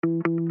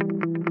Welcome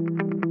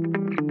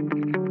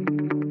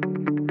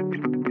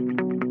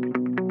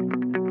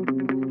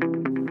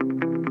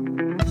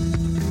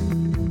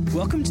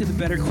to the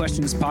Better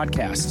Questions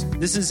podcast.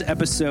 This is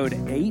episode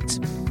 8,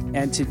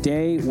 and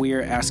today we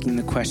are asking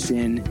the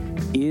question,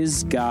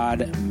 is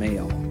God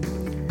male?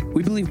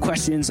 We believe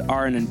questions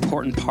are an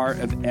important part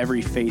of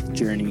every faith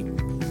journey.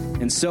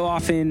 And so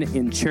often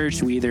in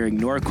church, we either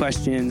ignore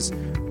questions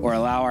or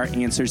allow our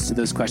answers to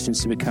those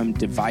questions to become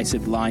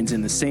divisive lines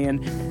in the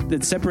sand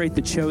that separate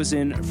the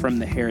chosen from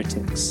the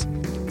heretics.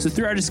 So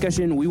through our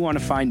discussion, we want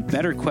to find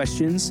better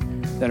questions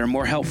that are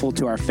more helpful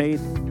to our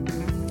faith,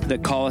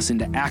 that call us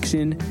into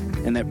action,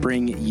 and that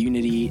bring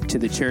unity to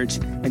the church.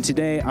 And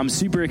today, I'm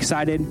super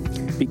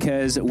excited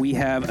because we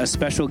have a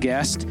special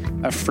guest,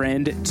 a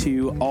friend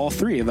to all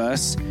three of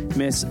us,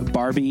 Miss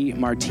Barby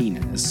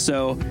Martinez.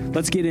 So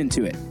let's get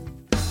into it.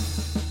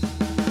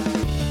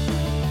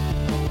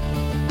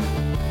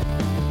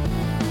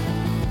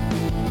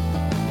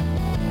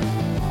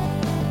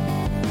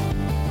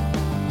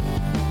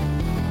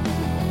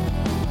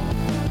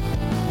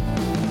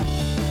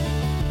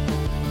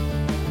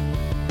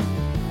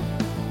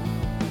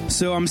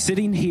 So I'm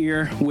sitting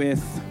here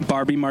with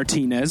Barby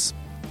Martinez,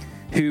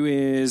 who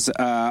is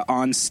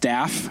on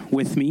staff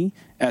with me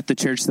at the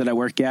church that I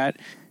work at.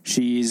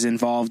 She's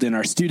involved in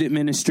our student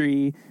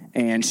ministry,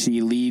 and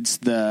she leads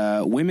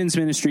the women's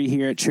ministry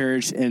here at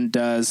church and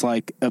does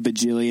like a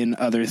bajillion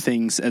other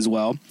things as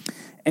well.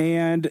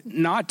 And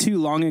not too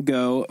long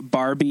ago,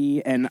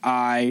 Barby and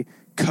I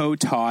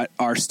co-taught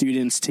our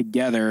students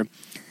together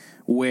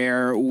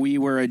where we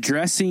were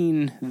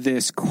addressing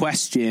this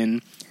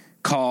question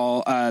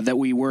that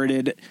we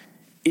worded,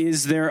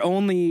 is there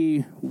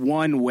only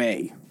one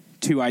way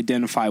to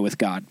identify with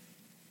God?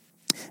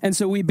 And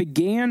so we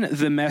began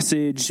the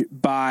message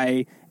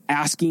by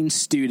asking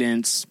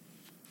students,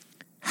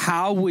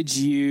 how would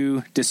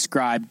you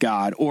describe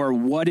God, or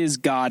what is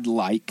God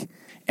like?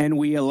 And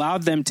we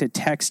allowed them to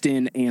text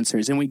in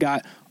answers, and we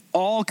got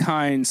all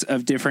kinds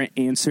of different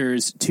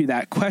answers to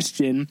that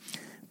question.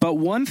 But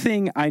one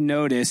thing I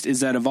noticed is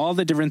that of all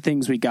the different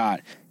things we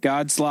got,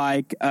 God's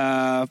like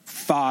a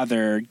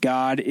father,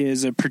 God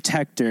is a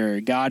protector,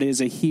 God is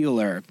a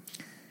healer.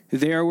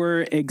 There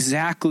were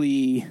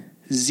exactly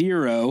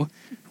 0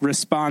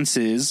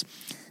 responses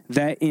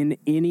that in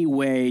any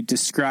way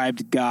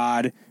described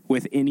God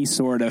with any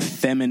sort of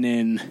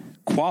feminine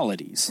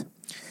qualities.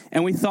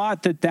 And we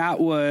thought that that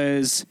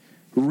was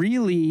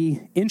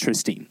really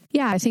interesting.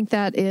 Yeah, I think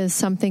that is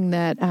something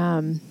that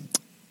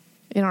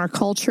in our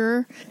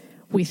culture,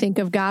 we think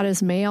of God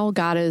as male.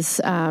 God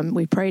is,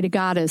 we pray to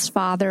God as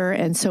Father,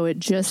 and so it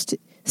just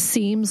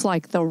seems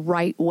like the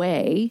right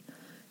way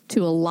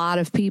to a lot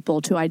of people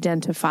to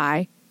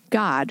identify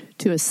God,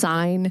 to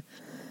assign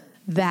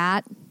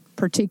that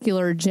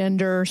particular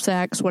gender,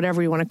 sex,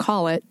 whatever you want to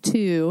call it,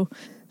 to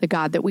the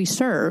God that we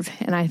serve.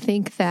 And I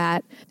think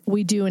that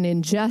we do an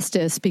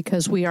injustice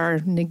because we are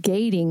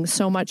negating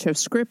so much of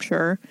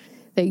Scripture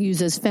that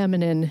uses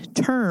feminine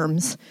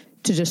terms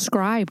to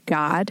describe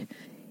God.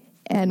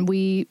 And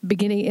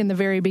in the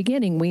very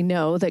beginning, we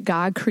know that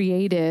God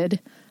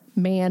created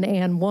man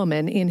and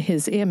woman in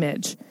his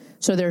image.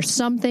 So there's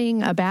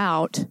something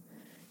about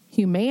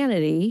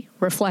humanity,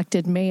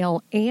 reflected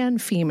male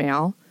and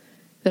female,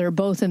 that are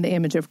both in the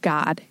image of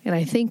God. And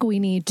I think we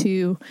need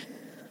to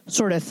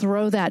sort of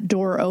throw that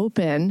door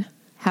open,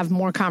 have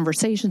more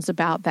conversations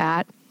about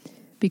that,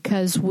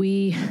 because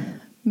we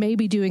may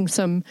be doing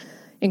some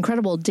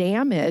incredible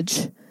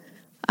damage,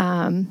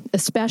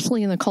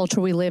 especially in the culture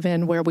we live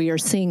in, where we are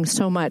seeing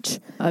so much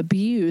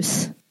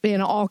abuse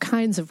in all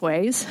kinds of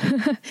ways,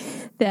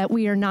 that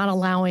we are not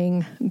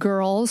allowing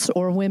girls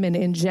or women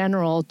in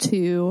general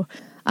to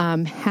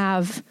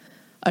have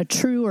a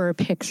truer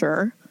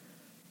picture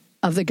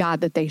of the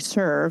God that they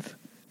serve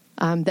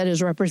that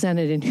is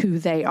represented in who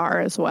they are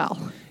as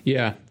well.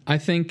 Yeah, I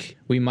think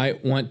we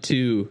might want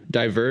to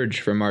diverge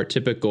from our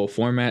typical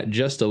format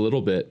just a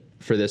little bit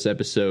for this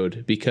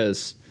episode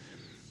because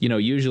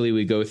usually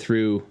we go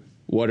through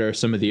what are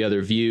some of the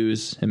other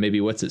views and maybe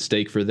what's at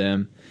stake for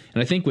them.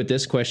 And I think with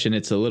this question,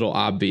 it's a little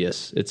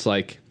obvious. It's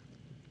like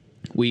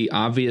we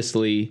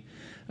obviously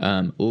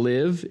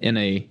live in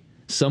a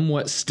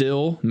somewhat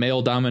still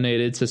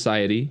male-dominated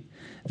society.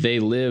 They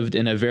lived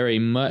in a very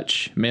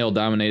much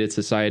male-dominated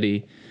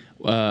society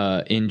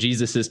in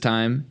Jesus's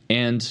time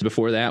and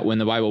before that when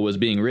the Bible was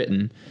being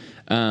written.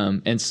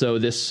 And so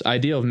this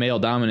idea of male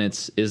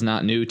dominance is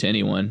not new to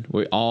anyone.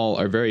 We all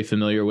are very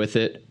familiar with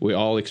it. We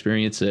all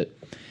experience it.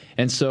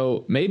 And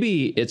so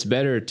maybe it's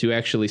better to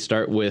actually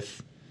start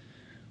with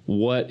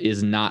what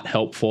is not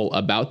helpful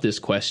about this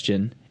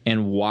question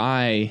and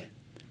why.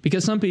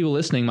 Because some people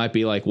listening might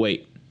be like,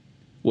 wait.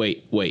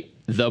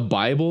 The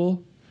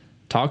Bible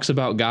talks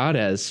about God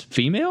as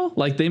female?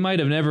 Like they might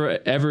have never,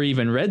 ever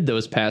even read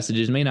those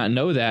passages, may not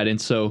know that. And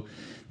so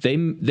they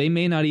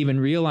may not even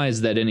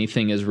realize that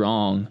anything is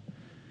wrong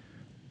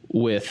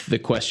with the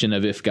question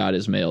of if God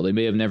is male. They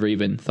may have never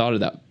even thought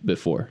of that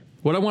before.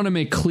 What I want to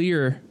make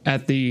clear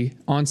at the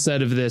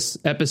onset of this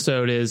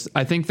episode is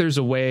I think there's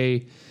a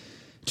way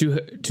to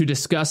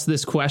discuss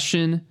this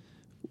question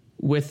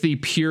with the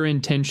pure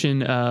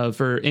intention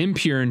of, or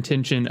impure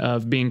intention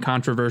of, being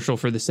controversial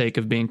for the sake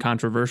of being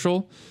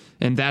controversial.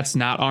 And that's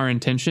not our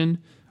intention.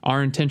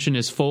 Our intention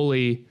is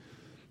fully,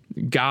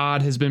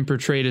 God has been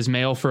portrayed as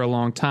male for a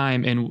long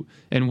time,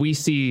 and we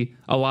see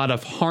a lot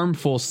of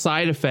harmful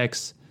side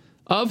effects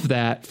of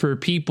that for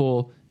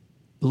people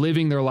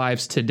living their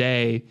lives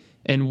today.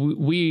 And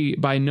we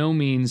by no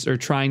means are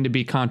trying to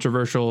be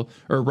controversial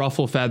or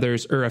ruffle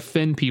feathers or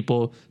offend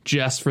people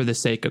just for the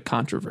sake of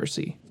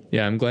controversy.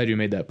 Yeah, I'm glad you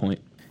made that point.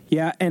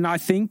 Yeah, and I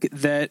think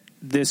that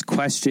this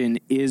question,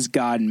 is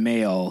God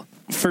male?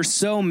 For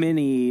so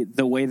many,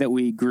 the way that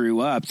we grew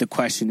up, the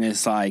question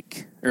is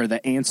like, or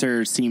the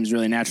answer seems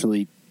really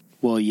naturally,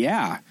 well,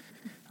 yeah.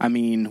 I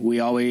mean, we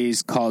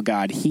always call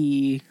God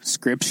he.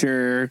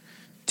 Scripture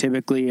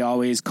typically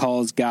always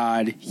calls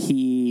God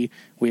he.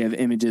 We have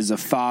images of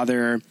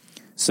Father.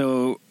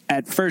 So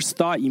at first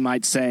thought, you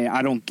might say,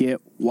 I don't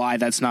get why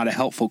that's not a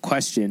helpful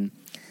question.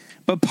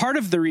 But part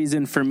of the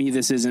reason for me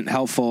this isn't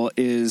helpful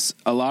is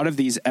a lot of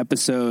these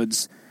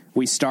episodes,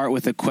 we start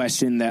with a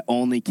question that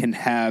only can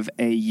have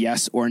a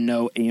yes or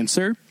no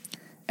answer,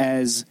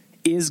 as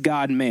is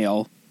God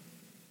male?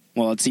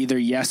 Well, it's either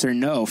yes or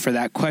no for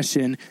that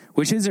question,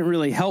 which isn't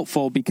really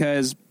helpful,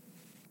 because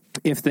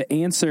if the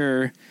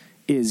answer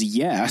is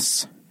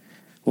yes,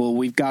 well,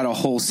 we've got a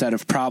whole set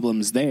of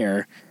problems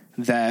there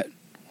that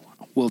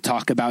we'll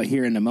talk about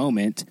here in a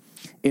moment.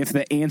 If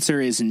the answer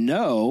is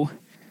no,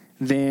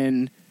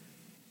 then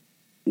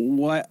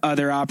what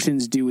other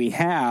options do we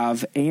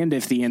have? And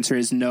if the answer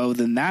is no,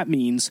 then that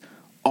means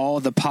all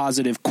the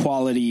positive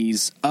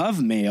qualities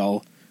of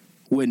male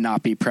would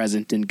not be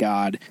present in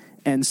God.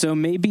 And so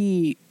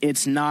maybe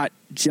it's not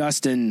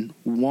just an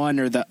one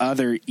or the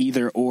other,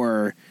 either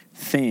or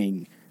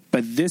thing,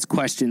 but this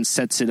question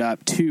sets it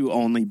up to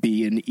only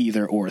be an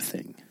either or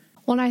thing.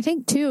 Well, and I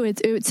think, too,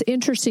 it's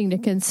interesting to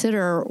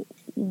consider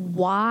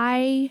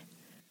why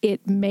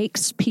it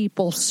makes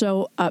people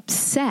so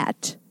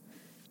upset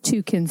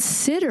to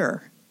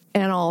consider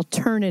an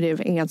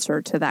alternative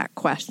answer to that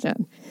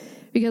question.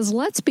 Because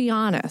let's be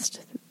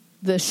honest,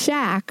 the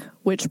shack,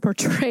 which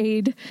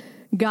portrayed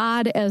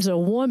God as a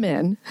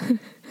woman,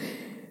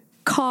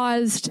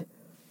 caused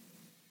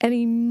an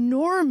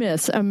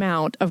enormous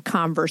amount of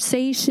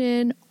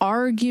conversation,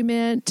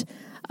 argument,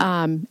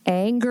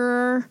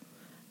 anger,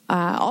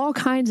 all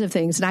kinds of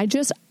things.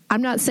 And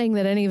I'm not saying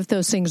that any of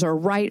those things are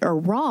right or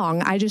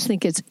wrong. I just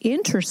think it's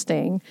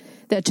interesting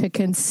that to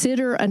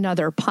consider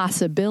another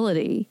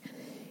possibility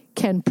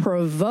can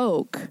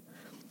provoke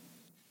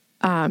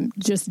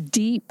just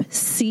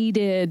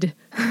deep-seated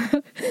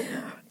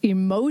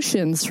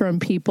emotions from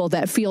people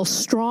that feel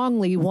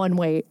strongly one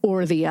way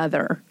or the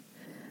other.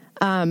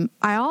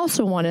 I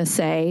also want to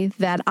say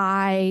that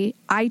I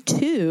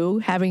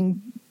too,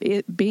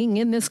 being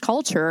in this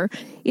culture,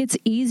 it's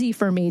easy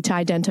for me to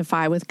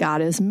identify with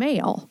God as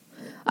male,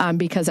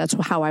 because that's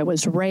how I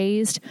was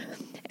raised.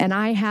 And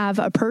I have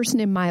a person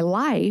in my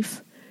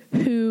life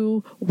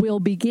who will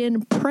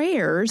begin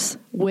prayers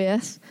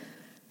with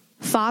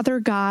Father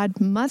God,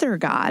 Mother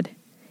God,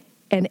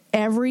 and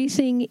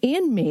everything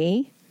in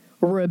me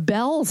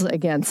rebels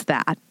against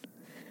that,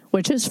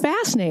 which is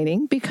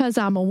fascinating because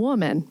I'm a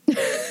woman.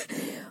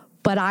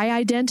 But I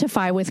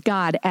identify with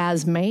God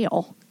as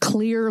male,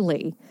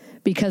 clearly,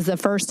 because the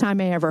first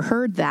time I ever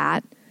heard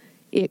that,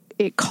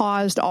 it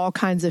caused all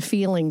kinds of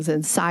feelings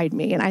inside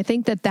me. And I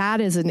think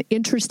that is an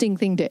interesting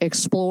thing to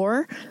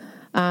explore.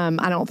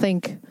 I don't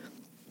think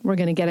we're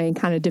going to get any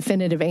kind of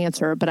definitive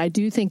answer, but I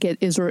do think it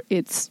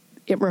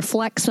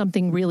reflects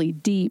something really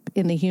deep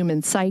in the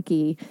human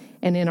psyche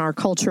and in our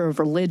culture of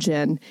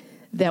religion,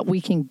 that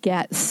we can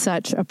get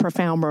such a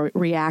profound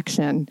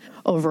reaction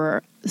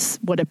over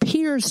what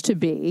appears to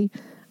be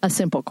a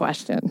simple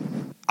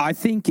question. I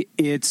think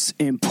it's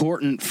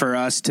important for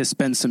us to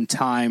spend some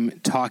time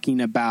talking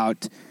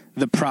about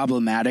the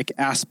problematic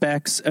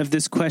aspects of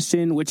this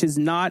question, which is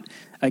not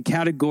a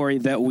category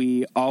that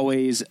we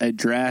always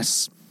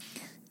address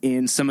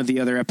in some of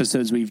the other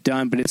episodes we've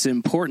done, but it's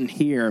important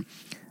here.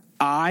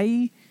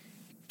 I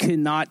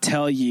cannot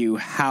tell you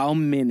how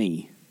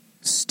many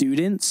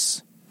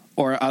students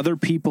or other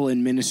people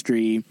in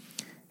ministry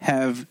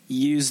have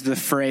used the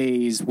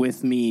phrase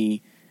with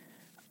me,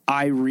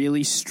 I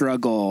really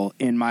struggle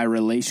in my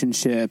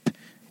relationship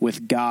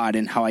with God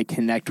and how I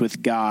connect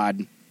with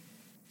God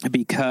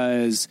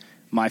because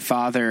my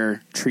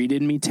father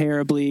treated me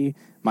terribly.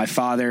 My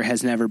father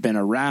has never been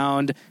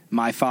around.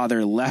 My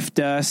father left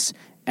us,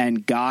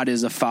 and God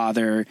is a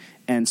father.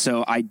 And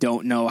so I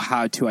don't know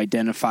how to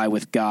identify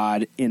with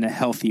God in a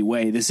healthy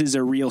way. This is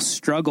a real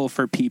struggle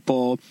for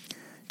people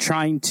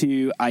trying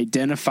to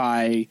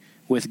identify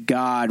with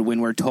God when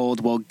we're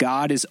told, well,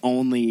 God is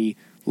only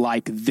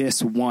like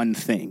this one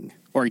thing,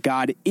 or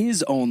God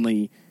is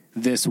only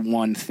this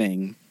one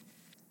thing.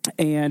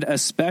 And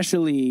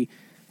especially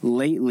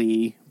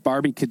lately,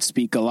 Barby could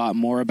speak a lot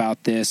more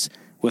about this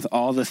with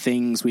all the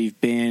things we've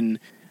been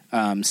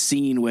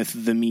seeing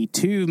with the Me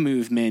Too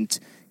movement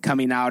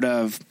coming out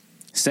of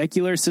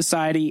secular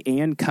society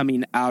and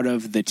coming out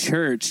of the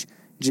church,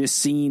 just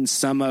seeing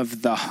some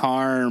of the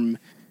harm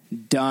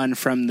done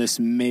from this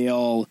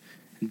male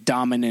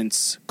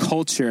dominance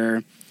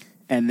culture,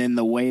 and then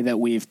the way that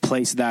we've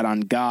placed that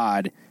on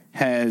God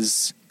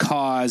has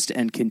caused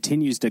and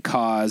continues to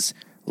cause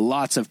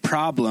lots of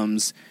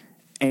problems.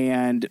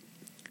 And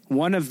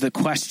one of the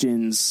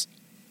questions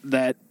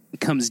that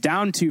comes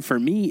down to for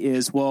me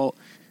is, well,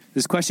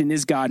 this question,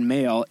 is God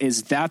male?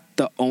 Is that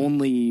the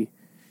only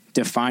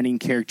defining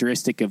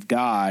characteristic of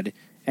God?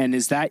 And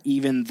is that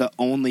even the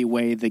only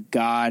way that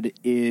God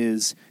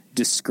is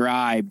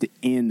described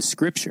in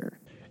Scripture?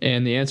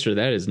 And the answer to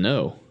that is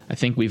no. I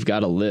think we've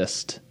got a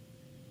list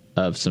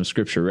of some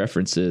Scripture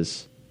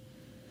references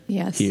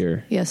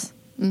here. Yes.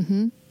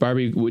 Mm-hmm.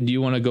 Barbie, do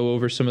you want to go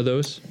over some of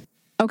those?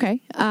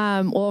 Okay.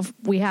 Well,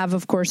 we have,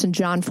 of course, in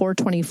John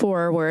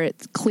 4:24, where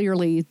it's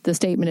clearly the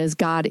statement is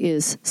God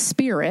is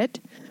spirit,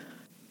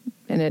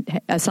 and it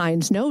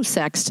assigns no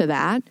sex to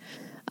that.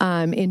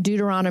 In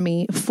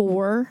Deuteronomy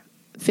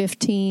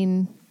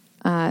 4:15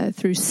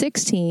 through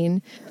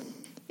 16,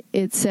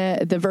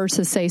 the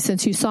verses say,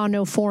 "Since you saw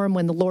no form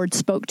when the Lord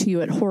spoke to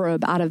you at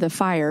Horeb out of the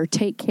fire,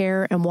 take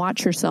care and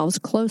watch yourselves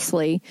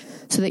closely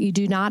so that you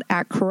do not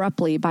act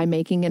corruptly by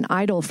making an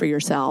idol for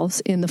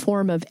yourselves in the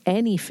form of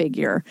any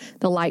figure,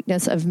 the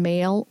likeness of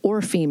male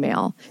or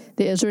female."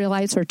 The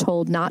Israelites are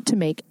told not to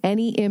make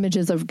any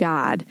images of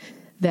God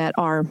that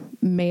are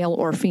male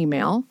or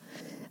female.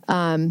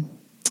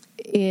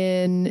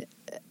 In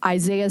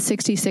Isaiah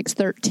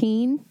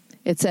 66:13,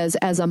 it says,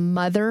 "As a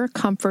mother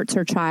comforts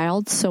her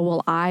child, so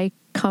will I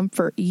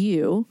comfort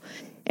you,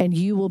 and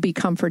you will be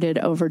comforted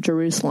over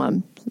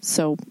Jerusalem."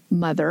 So,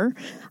 mother.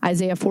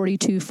 Isaiah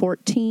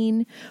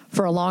 42:14,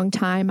 "For a long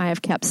time I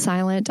have kept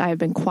silent, I have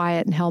been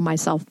quiet and held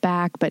myself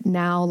back, but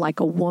now, like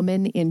a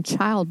woman in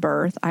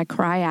childbirth, I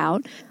cry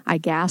out, I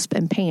gasp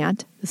and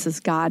pant." This is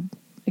God,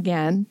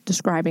 again,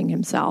 describing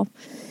himself.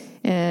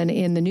 And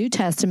in the New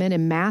Testament,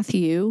 in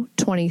Matthew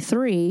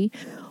 23,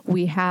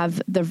 we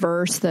have the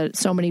verse that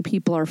so many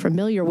people are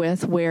familiar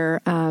with,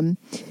 where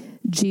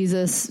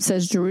Jesus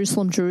says,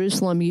 "Jerusalem,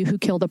 Jerusalem, you who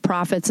kill the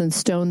prophets and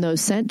stone those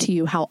sent to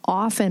you, how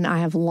often I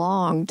have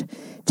longed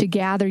to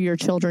gather your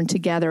children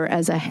together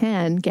as a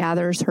hen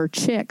gathers her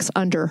chicks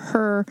under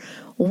her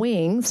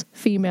wings."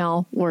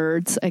 Female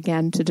words,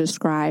 again, to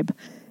describe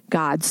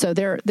God. So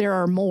there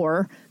are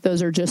more.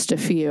 Those are just a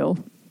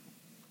few.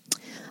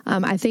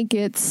 I think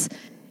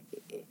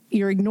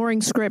you're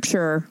ignoring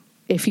Scripture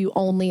if you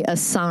only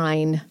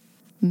assign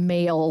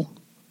male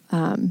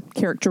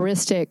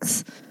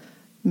characteristics,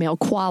 male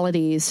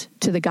qualities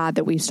to the God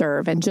that we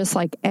serve. And just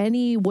like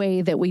any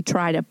way that we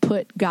try to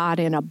put God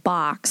in a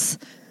box,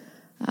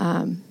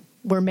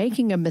 we're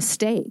making a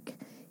mistake.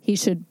 He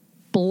should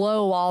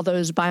blow all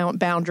those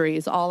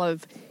boundaries,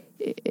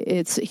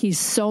 he's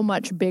so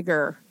much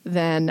bigger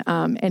than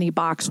any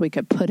box we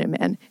could put him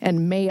in.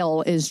 And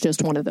male is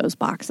just one of those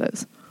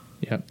boxes.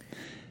 Yeah.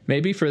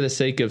 Maybe for the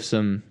sake of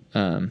some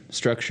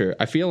structure,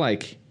 I feel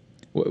like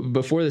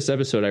before this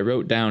episode, I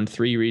wrote down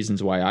 3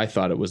 reasons why I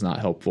thought it was not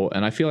helpful.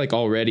 And I feel like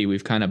already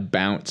we've kind of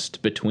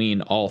bounced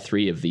between all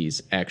 3 of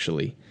these,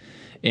 actually.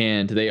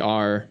 And they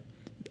are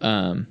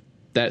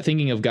that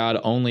thinking of God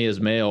only as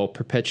male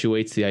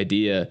perpetuates the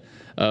idea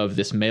of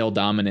this male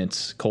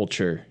dominance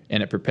culture,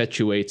 and it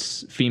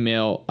perpetuates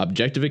female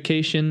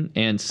objectification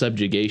and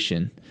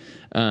subjugation.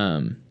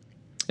 And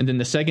then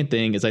the second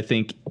thing is, I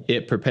think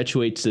it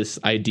perpetuates this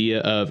idea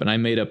of, and I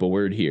made up a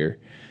word here,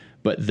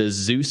 but the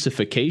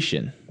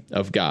Zeusification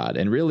of God.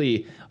 And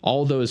really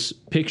all those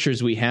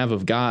pictures we have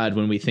of God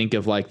when we think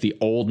of like the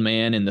old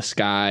man in the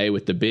sky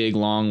with the big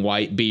long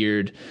white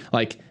beard,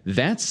 like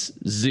that's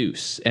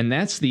Zeus. And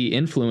that's the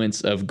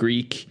influence of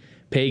Greek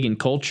pagan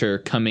culture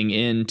coming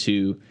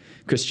into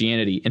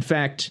Christianity. In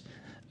fact,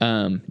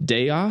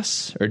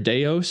 Deos,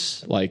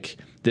 like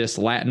this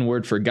Latin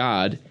word for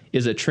God,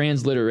 is a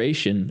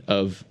transliteration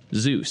of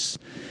Zeus.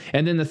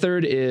 And then the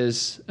third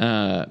is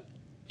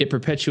it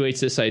perpetuates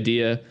this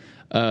idea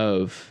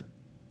of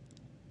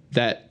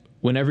that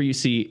whenever you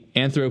see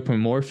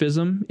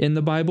anthropomorphism in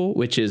the Bible,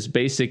 which is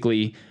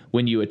basically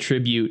when you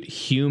attribute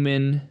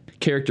human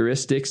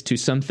characteristics to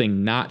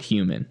something not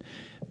human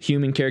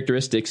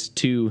characteristics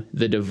to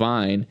the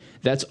divine,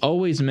 that's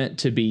always meant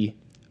to be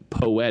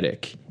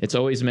poetic. It's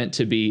always meant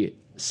to be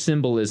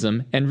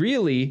symbolism. And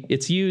really,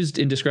 it's used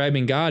in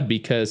describing God,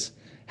 because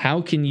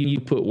how can you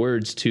put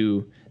words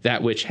to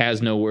that which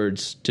has no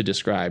words to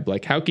describe?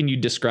 Like, how can you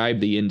describe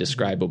the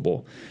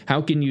indescribable?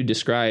 How can you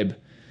describe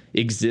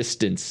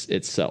existence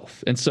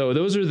itself? And so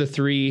those are the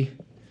 3,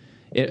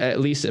 at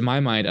least in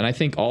my mind, and I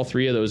think all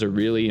 3 of those are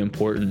really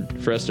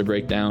important for us to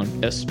break down,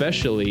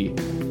 especially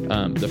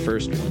the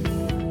first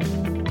one.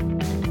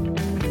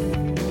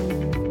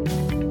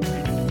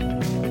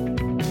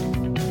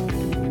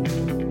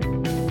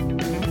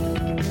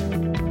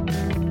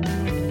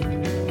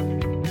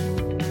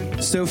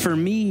 So for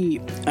me,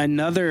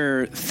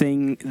 another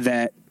thing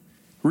that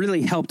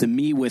really helped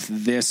me with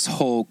this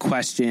whole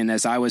question,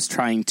 as I was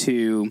trying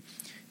to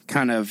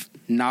kind of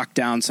knock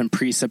down some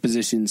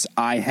presuppositions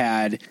I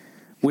had,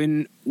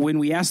 when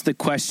we ask the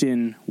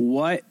question,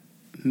 what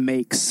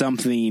makes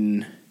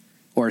something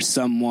or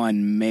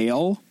someone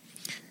male,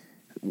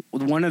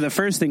 one of the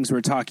first things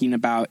we're talking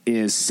about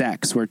is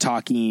sex. We're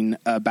talking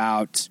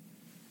about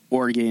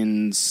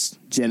organs,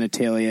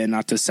 genitalia,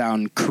 not to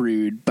sound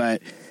crude,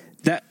 but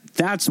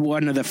that's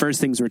one of the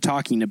first things we're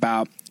talking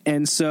about.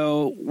 And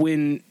so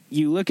when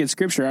you look at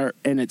Scripture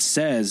and it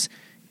says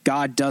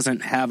God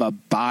doesn't have a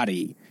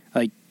body,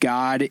 like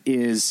God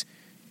is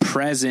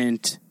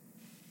present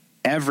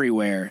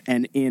everywhere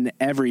and in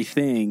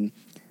everything,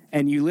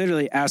 and you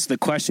literally ask the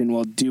question,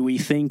 well, do we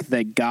think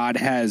that God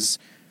has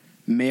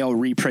male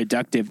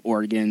reproductive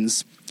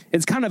organs?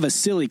 It's kind of a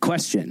silly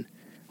question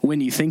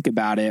when you think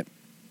about it,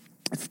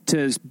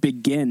 to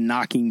begin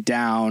knocking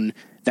down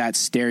that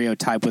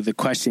stereotype with the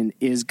question,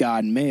 is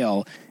God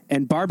male?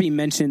 And Barbie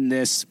mentioned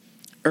this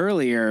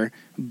earlier,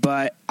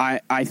 but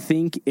I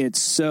think it's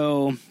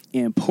so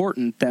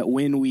important that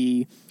when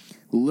we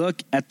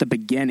look at the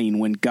beginning,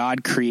 when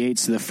God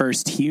creates the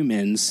first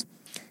humans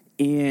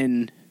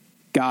in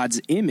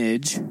God's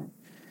image,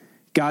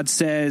 God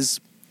says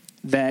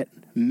that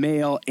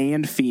male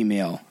and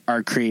female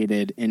are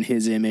created in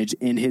his image.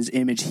 In his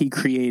image, he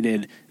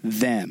created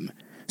them.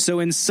 So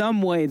in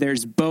some way,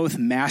 there's both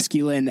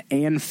masculine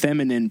and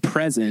feminine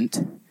present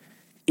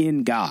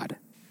in God,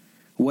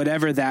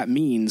 whatever that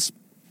means.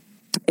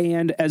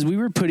 And as we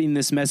were putting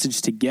this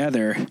message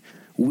together,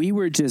 we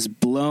were just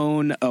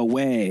blown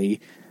away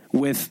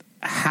with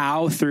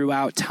how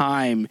throughout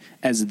time,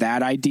 as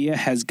that idea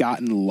has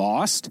gotten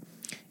lost,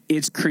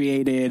 it's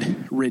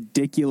created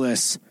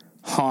ridiculous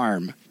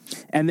harm.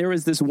 And there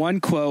was this one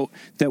quote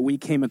that we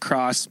came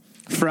across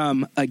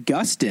from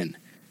Augustine,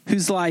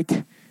 who's like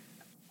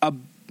a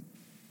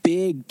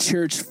big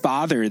church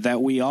father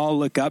that we all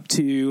look up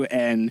to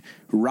and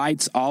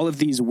writes all of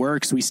these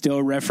works we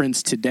still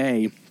reference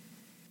today.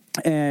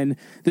 And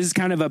this is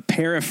kind of a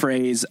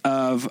paraphrase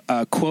of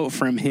a quote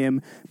from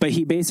him, but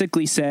he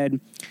basically said,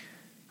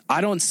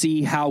 I don't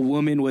see how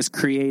woman was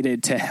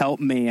created to help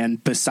man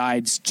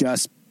besides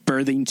just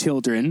birthing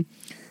children.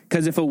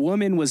 Because if a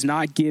woman was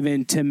not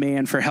given to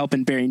man for help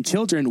in bearing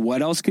children,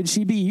 what else could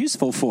she be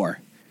useful for?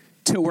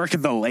 To work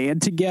the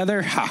land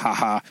together? Ha ha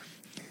ha.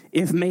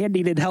 If man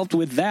needed help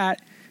with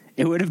that,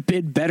 it would have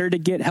been better to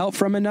get help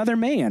from another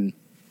man.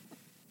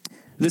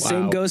 The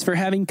same goes for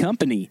having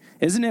company.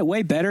 Isn't it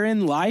way better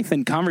in life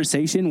and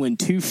conversation when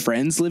two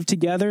friends live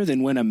together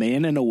than when a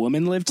man and a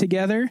woman live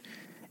together?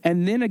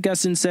 And then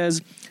Augustine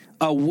says,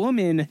 a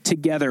woman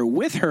together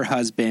with her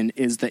husband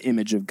is the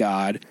image of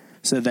God,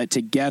 so that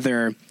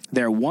together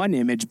they're one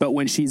image. But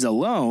when she's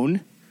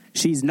alone,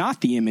 she's not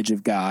the image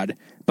of God.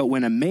 But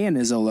when a man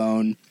is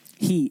alone,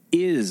 he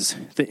is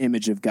the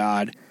image of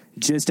God,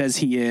 just as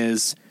he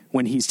is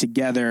when he's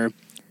together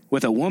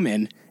with a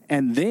woman.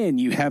 And then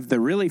you have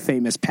the really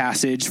famous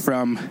passage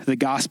from the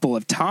Gospel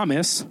of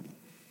Thomas,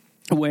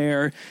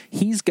 where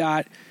he's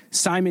got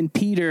Simon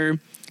Peter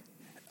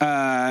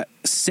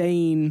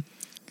saying,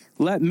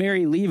 let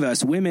Mary leave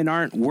us. Women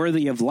aren't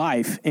worthy of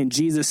life. And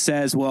Jesus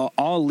says, well,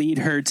 I'll lead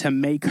her to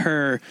make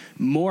her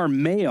more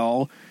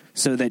male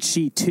so that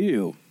she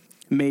too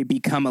may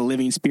become a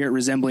living spirit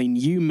resembling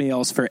you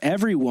males. For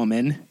every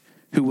woman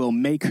who will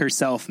make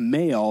herself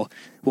male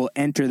will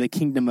enter the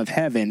kingdom of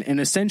heaven. And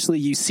essentially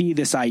you see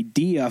this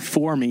idea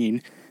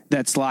forming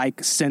that's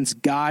like, since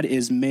God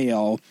is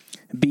male,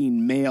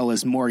 being male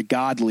is more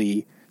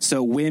godly.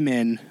 So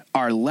women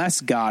are less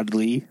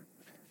godly,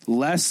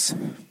 less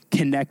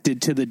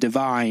connected to the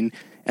divine,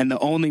 and the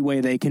only way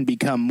they can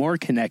become more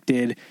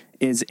connected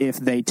is if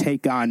they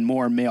take on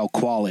more male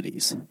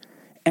qualities.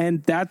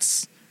 And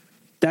that's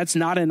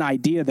not an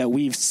idea that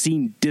we've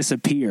seen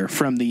disappear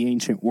from the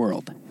ancient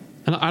world.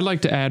 And I'd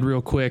like to add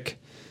real quick,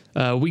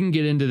 we can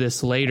get into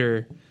this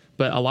later,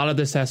 but a lot of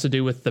this has to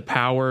do with the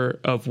power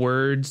of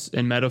words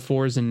and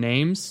metaphors and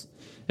names.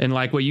 And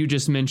like what you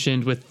just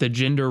mentioned with the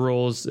gender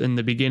roles in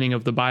the beginning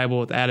of the Bible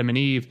with Adam and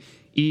Eve,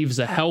 Eve's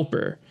a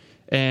helper.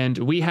 And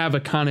we have a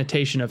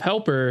connotation of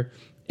helper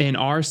in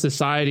our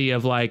society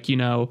of like,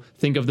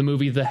 think of the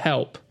movie The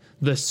Help,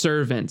 The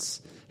Servants.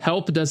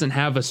 Help doesn't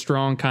have a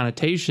strong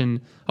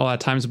connotation a lot of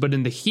times, but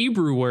in the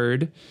Hebrew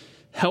word,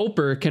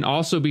 helper can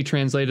also be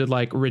translated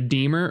like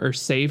redeemer or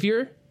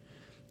savior.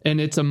 And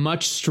it's a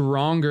much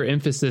stronger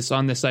emphasis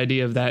on this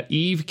idea of that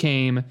Eve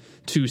came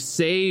to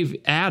save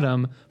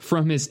Adam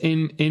from his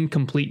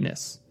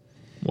incompleteness.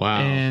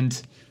 Wow.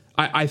 And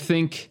I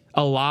think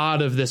a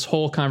lot of this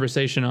whole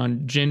conversation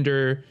on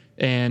gender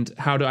and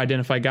how to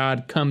identify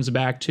God comes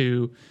back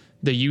to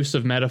the use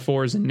of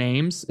metaphors and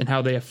names and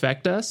how they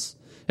affect us.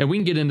 And we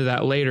can get into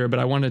that later, but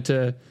I wanted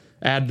to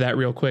add that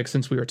real quick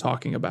since we were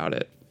talking about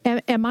it.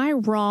 Am I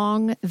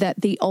wrong that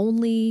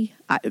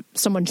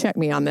someone check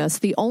me on this,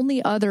 the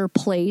only other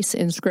place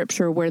in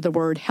Scripture where the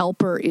word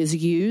helper is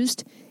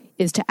used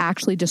is to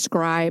actually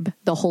describe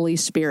the Holy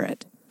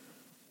Spirit?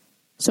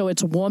 So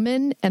it's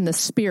woman and the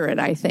Spirit,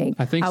 I think.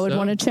 I would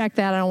want to check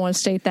that. I don't want to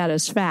state that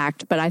as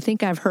fact, but I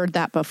think I've heard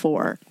that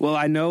before. Well,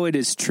 I know it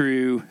is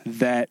true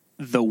that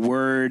the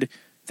word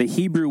the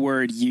Hebrew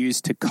word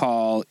used to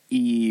call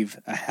Eve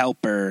a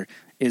helper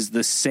is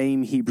the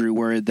same Hebrew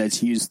word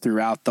that's used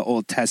throughout the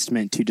Old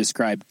Testament to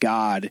describe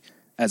God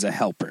as a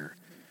helper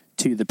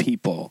to the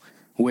people,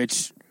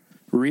 which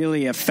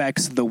really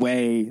affects the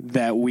way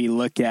that we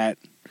look at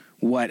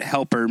what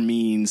helper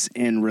means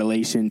in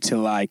relation to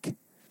like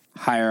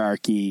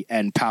hierarchy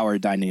and power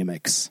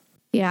dynamics.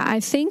 Yeah,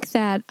 I think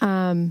that,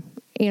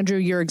 Andrew,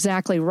 you're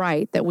exactly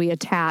right, that we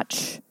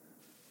attach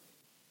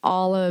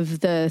all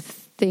of the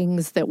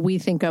things that we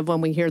think of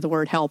when we hear the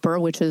word helper,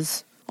 which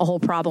is a whole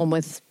problem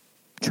with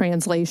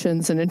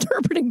translations and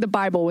interpreting the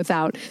Bible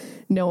without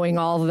knowing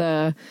all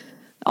that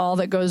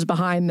goes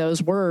behind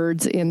those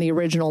words in the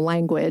original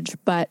language.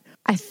 But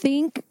I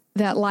think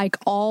that, like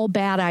all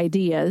bad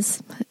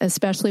ideas,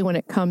 especially when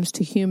it comes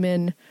to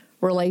human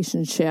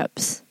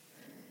relationships,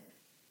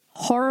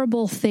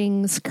 horrible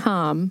things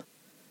come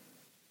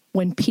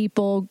when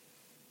people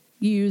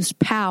use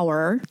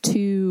power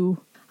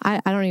to, I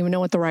don't even know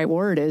what the right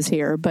word is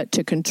here, but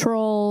to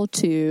control,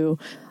 to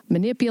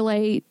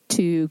manipulate,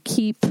 to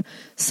keep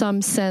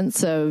some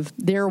sense of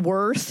their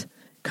worth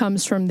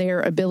comes from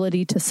their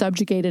ability to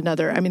subjugate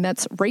another. I mean,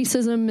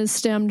 racism is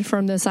stemmed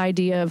from this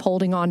idea of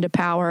holding on to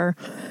power.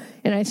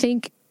 And I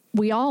think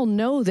we all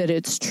know that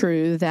it's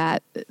true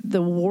that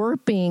the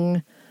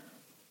warping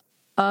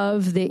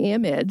of the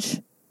image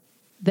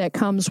that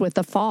comes with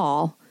the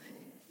fall,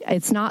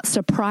 it's not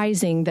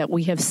surprising that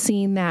we have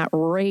seen that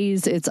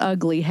raise its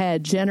ugly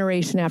head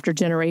generation after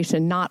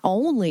generation, not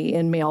only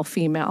in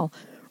male-female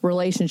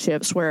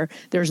relationships where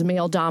there's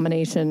male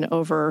domination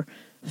over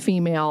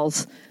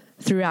females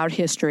throughout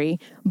history,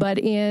 but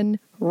in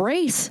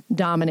race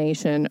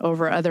domination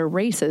over other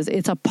races.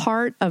 It's a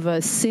part of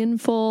a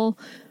sinful,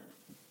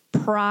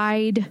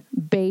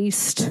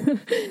 pride-based,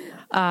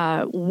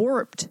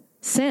 warped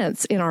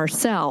sense in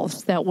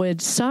ourselves that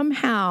would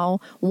somehow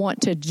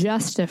want to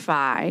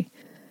justify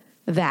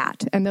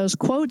that. And those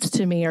quotes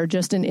to me are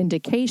just an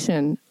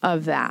indication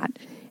of that.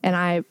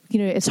 And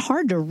it's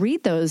hard to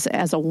read those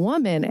as a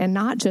woman and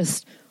not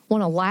just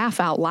want to laugh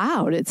out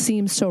loud. It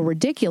seems so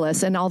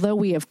ridiculous. And although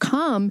we have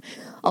come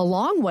a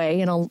long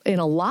way in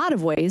a lot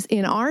of ways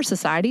in our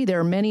society, there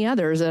are many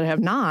others that have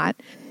not,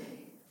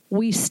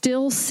 we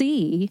still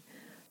see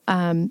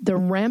the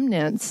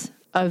remnants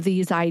of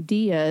these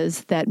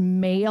ideas that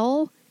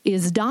male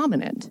is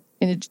dominant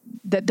and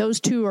that those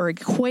two are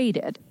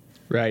equated.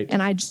 Right.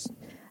 And I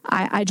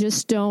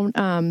just don't,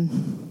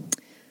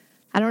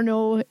 I don't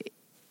know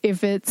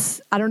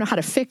I don't know how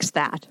to fix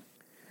that.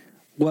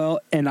 Well,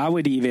 and I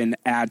would even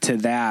add to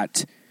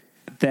that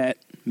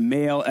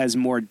male as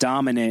more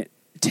dominant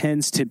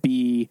tends to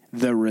be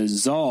the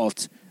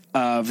result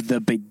of the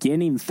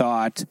beginning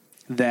thought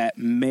that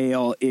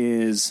male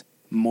is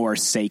more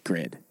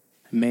sacred.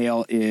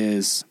 Male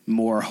is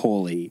more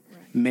holy.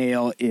 Right.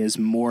 Male is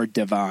more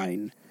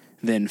divine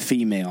than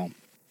female,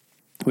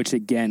 which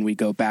again, we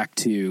go back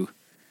to,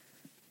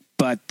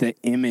 but the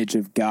image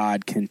of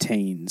God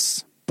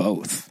contains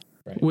both.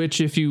 Right. Which,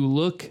 if you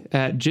look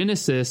at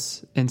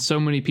Genesis, and so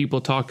many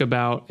people talk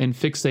about and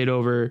fixate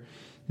over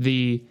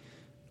the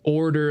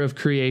order of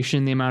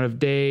creation, the amount of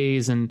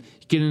days, and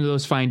get into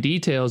those fine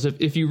details.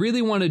 If you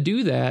really want to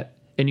do that,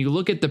 and you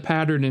look at the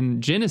pattern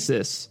in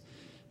Genesis,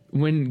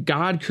 when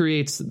God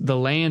creates the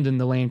land and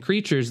the land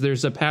creatures,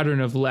 there's a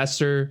pattern of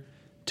lesser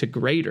to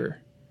greater.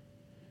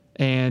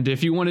 And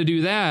if you want to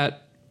do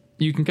that,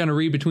 you can kind of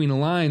read between the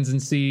lines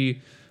and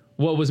see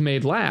what was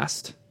made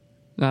last.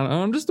 Now,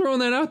 I'm just throwing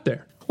that out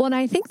there. Well, and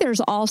I think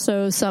there's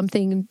also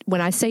something,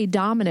 when I say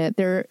dominant,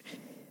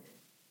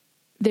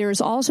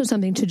 there's also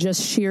something to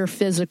just sheer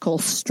physical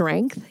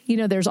strength.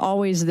 There's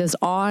always this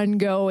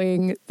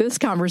ongoing, this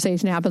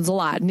conversation happens a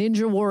lot,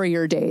 ninja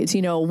warrior days.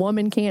 A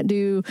woman can't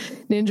do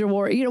ninja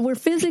warrior. We're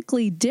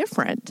physically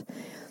different.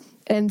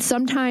 And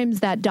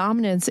sometimes that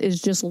dominance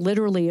is just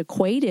literally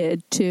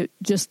equated to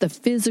just the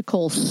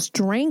physical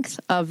strength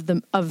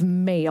of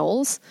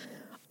males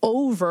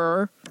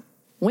over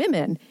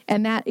women.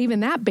 And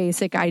that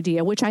basic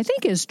idea, which I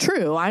think is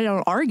true, I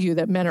don't argue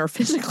that men are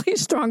physically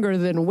stronger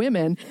than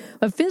women,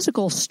 but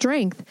physical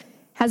strength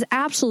has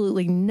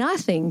absolutely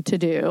nothing to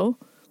do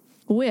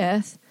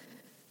with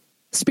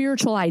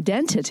spiritual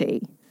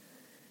identity.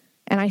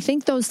 And I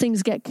think those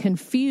things get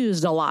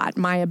confused a lot.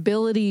 My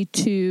ability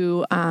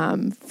to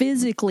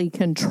physically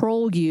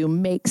control you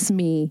makes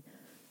me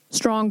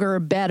stronger,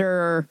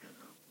 better.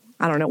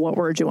 I don't know what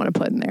words you want to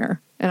put in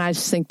there. And I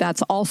just think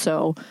that's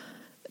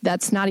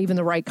not even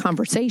the right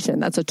conversation.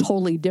 That's a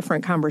totally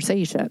different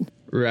conversation.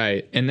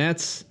 Right. And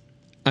that's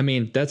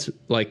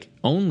like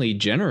only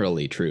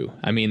generally true.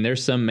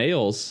 There's some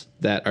males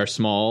that are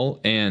small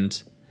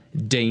and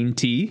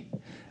dainty,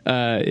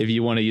 if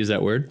you want to use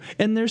that word.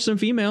 And there's some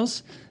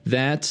females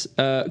that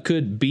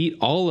could beat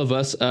all of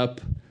us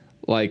up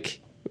like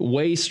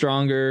way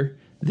stronger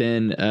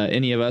than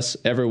any of us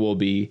ever will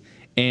be.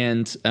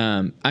 And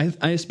I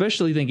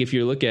especially think if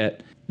you look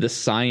at the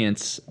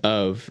science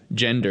of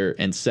gender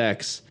and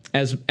sex,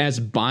 as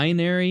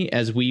binary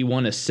as we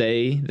want to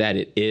say that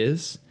it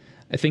is,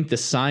 I think the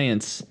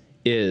science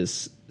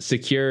is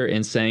secure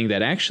in saying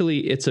that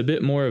actually it's a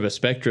bit more of a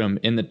spectrum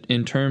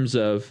in terms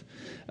of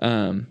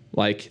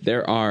like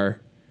there are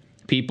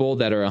people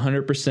that are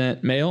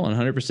 100% male and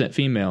 100%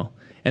 female,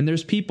 and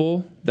there's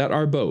people that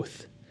are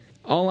both.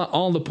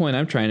 All the point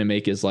I'm trying to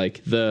make is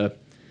like the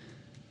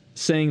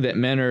saying that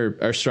men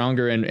are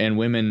stronger and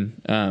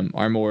women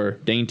are more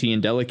dainty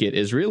and delicate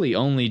is really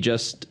only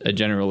just a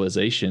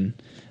generalization,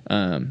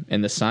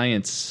 and the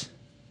science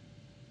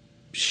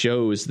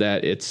shows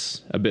that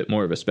it's a bit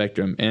more of a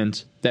spectrum,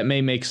 and that may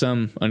make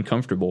some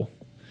uncomfortable,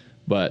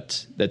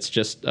 but that's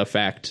just a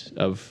fact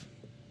of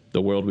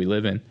the world we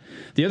live in.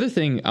 The other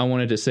thing I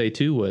wanted to say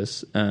too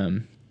was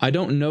I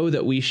don't know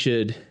that we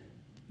should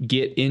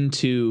get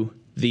into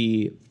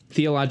the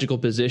theological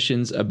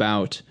positions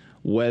about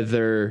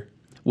whether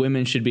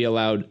women should be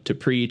allowed to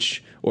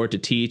preach or to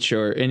teach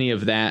or any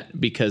of that,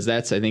 because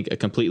that's, I think, a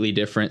completely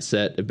different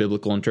set of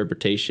biblical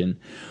interpretation.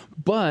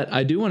 But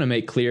I do want to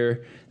make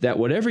clear that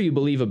whatever you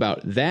believe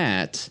about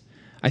that,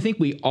 I think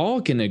we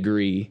all can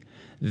agree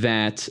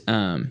that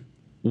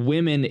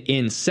women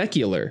in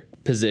secular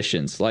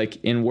positions,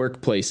 like in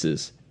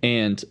workplaces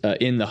and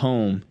in the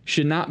home,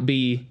 should not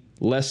be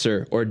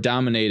lesser or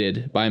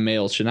dominated by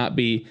males, should not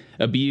be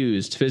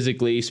abused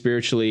physically,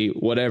 spiritually,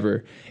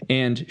 whatever,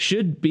 and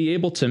should be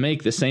able to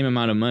make the same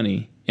amount of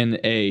money in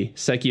a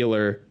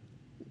secular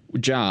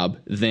job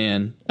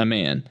than a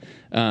man.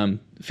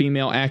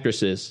 Female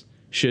actresses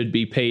should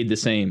be paid the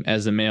same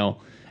as the male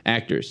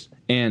actors.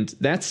 And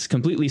that's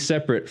completely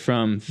separate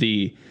from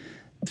the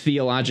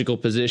theological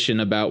position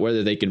about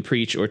whether they can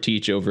preach or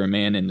teach over a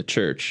man in the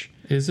church.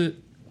 Is it?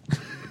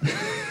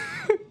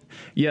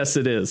 Yes,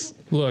 it is.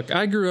 Look,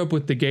 I grew up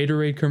with the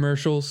Gatorade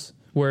commercials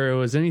where it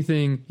was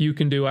anything you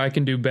can do, I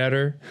can do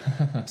better.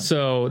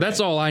 So that's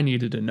all I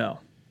needed to know.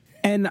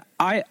 And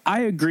I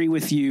agree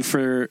with you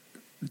for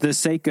the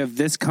sake of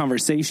this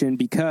conversation,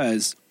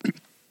 because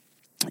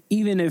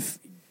even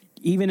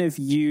if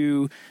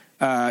you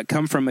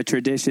come from a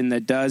tradition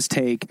that does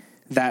take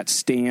that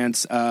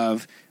stance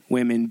of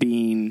women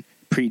being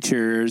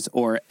preachers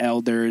or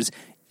elders,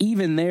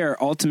 even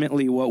there,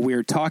 ultimately what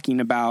we're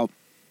talking about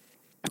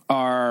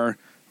are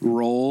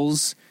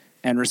roles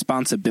and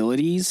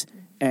responsibilities.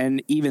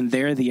 And even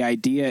there, the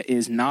idea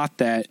is not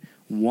that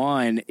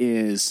one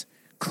is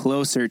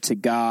closer to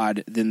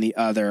God than the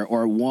other,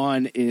 or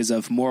one is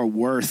of more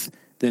worth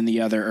than the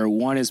other, or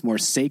one is more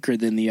sacred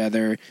than the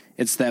other.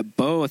 It's that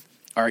both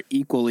are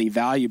equally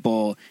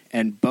valuable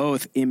and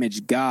both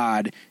image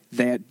God,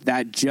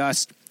 that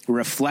just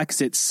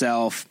reflects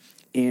itself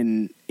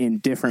in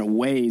different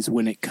ways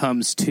when it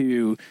comes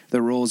to the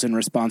roles and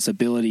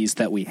responsibilities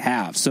that we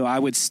have. So I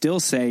would still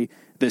say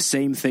the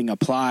same thing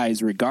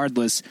applies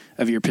regardless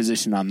of your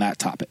position on that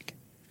topic.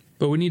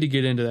 But we need to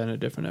get into that in a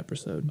different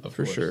episode,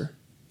 for sure.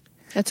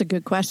 That's a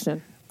good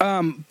question.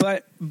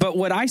 But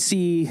what I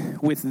see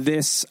with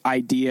this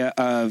idea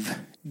of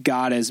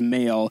God as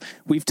male,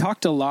 we've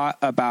talked a lot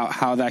about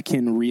how that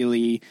can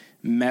really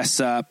mess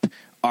up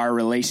our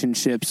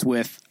relationships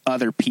with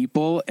other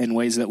people in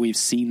ways that we've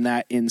seen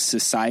that in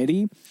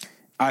society.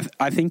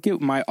 I think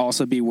it might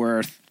also be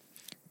worth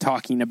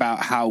talking about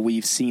how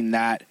we've seen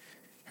that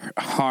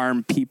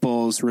harm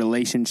people's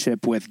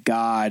relationship with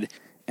God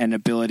and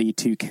ability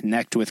to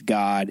connect with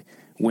God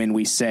when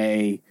we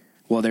say,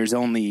 well, there's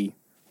only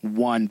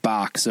one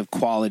box of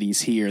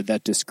qualities here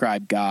that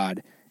describe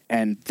God,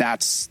 and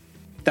that's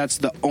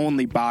the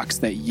only box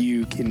that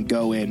you can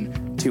go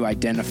in to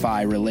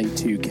identify, relate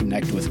to,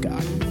 connect with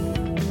God.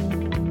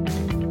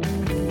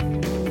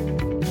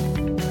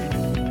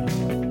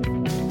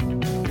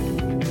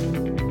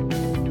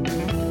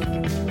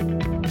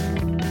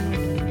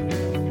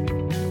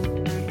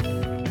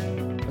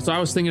 So I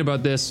was thinking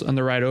about this on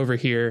the ride over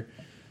here,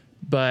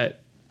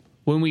 but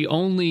when we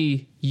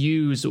only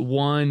use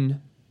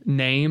one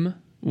name,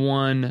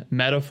 one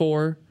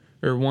metaphor,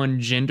 or one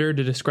gender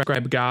to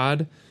describe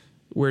God,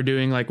 we're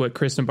doing like what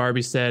Chris and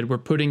Barbie said, we're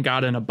putting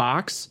God in a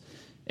box.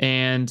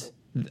 And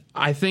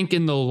I think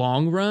in the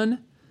long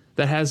run,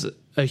 that has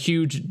a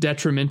huge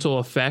detrimental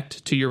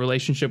effect to your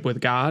relationship with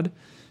God,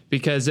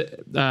 because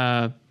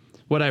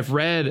what I've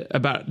read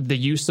about the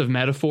use of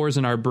metaphors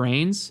in our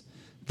brains,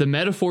 the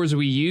metaphors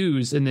we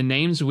use and the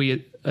names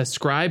we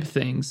ascribe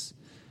things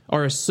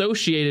are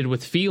associated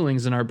with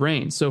feelings in our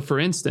brains. So, for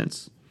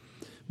instance,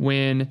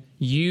 when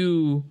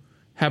you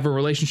have a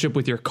relationship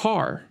with your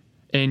car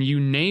and you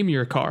name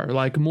your car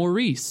like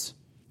Maurice,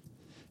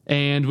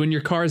 and when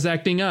your car is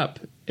acting up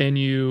and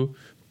you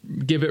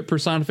give it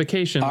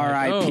personification,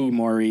 R.I.P. like,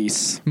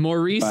 Maurice.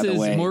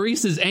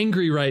 Maurice is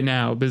angry right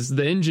now because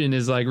the engine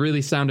is like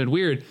really sounded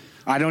weird.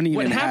 I don't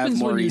even have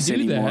Maurice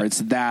anymore. That? It's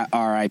that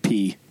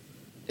R.I.P.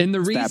 And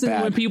the reason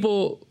when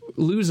people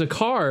lose a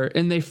car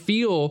and they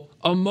feel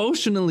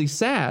emotionally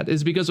sad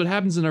is because what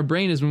happens in our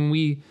brain is when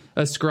we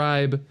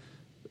ascribe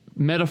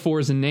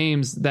metaphors and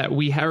names that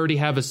we already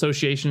have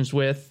associations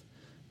with,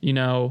 you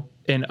know,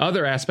 in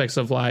other aspects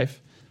of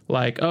life,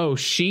 like, oh,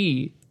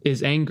 she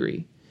is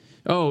angry.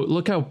 oh,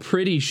 look how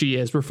pretty she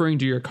is, referring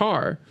to your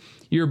car.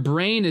 Your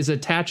brain is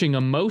attaching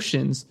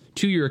emotions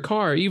to your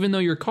car, even though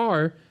your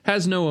car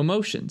has no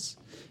emotions.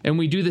 And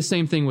we do the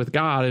same thing with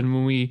God. And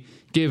when we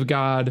give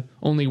God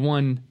only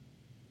one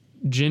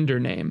gender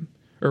name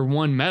or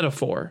one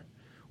metaphor,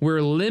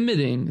 we're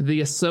limiting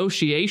the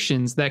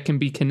associations that can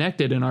be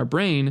connected in our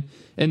brain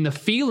and the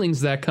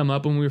feelings that come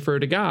up when we refer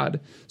to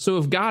God. So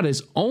if God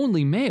is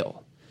only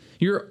male,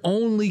 you're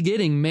only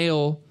getting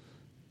male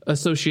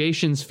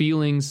associations,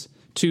 feelings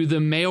to the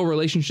male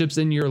relationships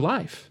in your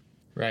life.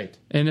 Right.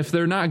 And if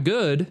they're not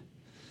good,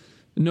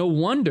 no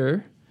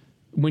wonder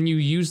when you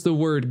use the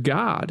word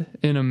God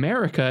in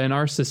America, in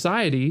our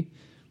society,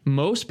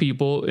 most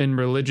people in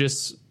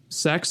religious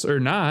sects or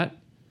not,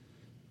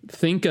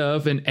 think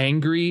of an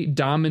angry,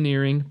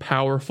 domineering,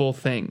 powerful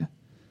thing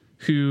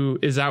who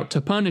is out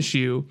to punish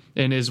you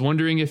and is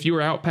wondering if you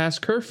are out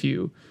past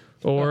curfew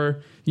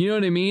or, you know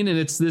what I mean? And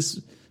it's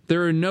this,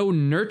 there are no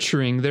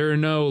nurturing, there are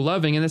no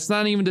loving. And it's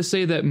not even to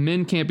say that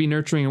men can't be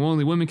nurturing and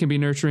only women can be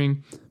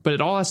nurturing, but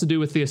it all has to do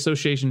with the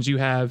associations you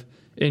have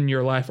in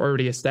your life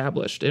already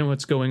established and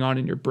what's going on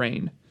in your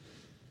brain.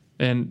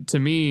 And to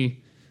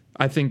me,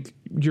 I think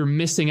you're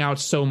missing out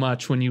so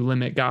much when you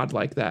limit God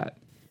like that.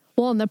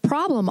 Well, and the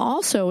problem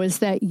also is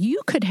that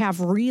you could have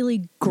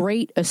really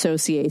great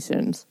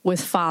associations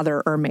with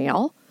father or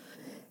male,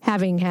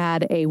 having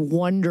had a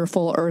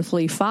wonderful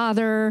earthly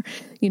father,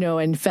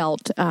 and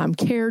felt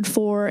cared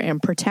for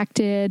and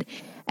protected,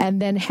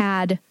 and then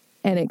had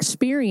an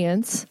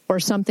experience or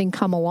something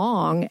come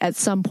along at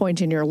some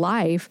point in your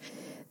life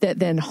that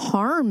then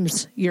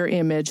harms your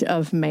image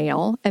of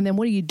male. And then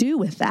what do you do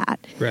with that?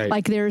 Right.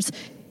 Like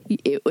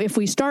if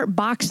we start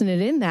boxing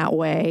it in that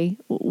way,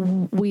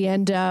 we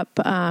end up,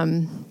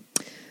 I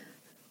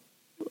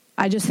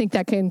just think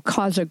that can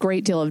cause a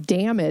great deal of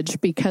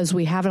damage because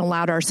we haven't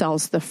allowed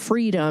ourselves the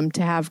freedom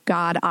to have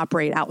God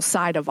operate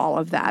outside of all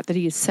of that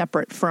he is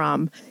separate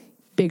from,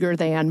 bigger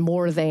than,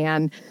 more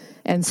than.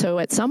 And so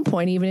at some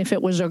point, even if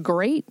it was a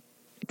great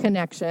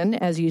connection,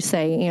 as you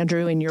say,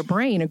 Andrew, in your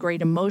brain, a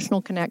great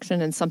emotional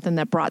connection and something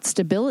that brought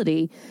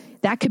stability,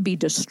 that could be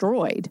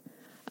destroyed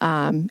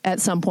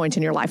at some point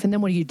in your life. And then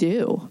what do you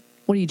do?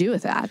 What do you do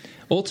with that?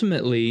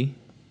 Ultimately,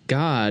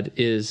 God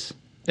is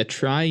a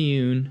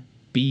triune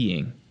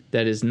being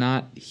that is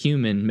not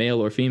human, male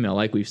or female,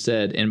 like we've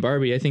said. And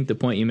Barbie, I think the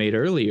point you made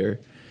earlier,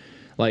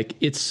 like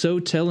it's so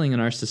telling in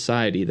our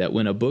society that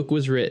when a book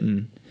was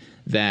written,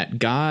 that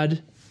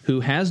God, who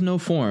has no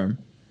form,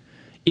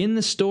 in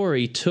the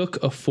story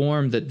took a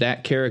form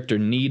that character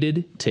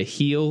needed to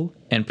heal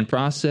and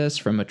process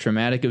from a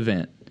traumatic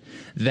event,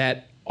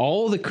 that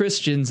all the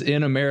Christians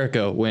in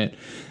America went,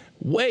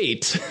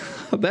 wait,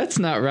 that's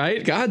not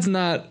right. God's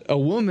not a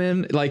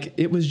woman. Like,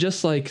 it was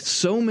just like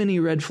so many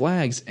red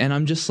flags. And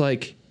I'm just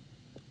like,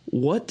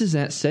 what does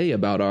that say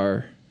about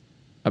our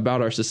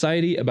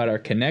society, about our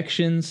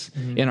connections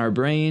in our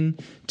brain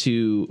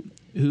to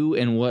who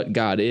and what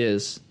God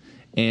is?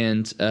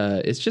 And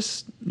it's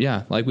just,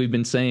 like we've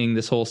been saying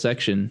this whole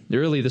section,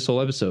 really this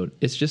whole episode,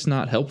 it's just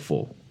not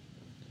helpful.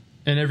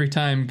 And every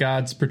time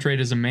God's portrayed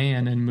as a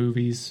man in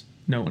movies,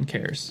 no one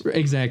cares.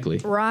 Exactly.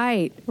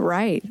 Right.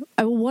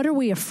 What are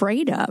we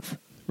afraid of?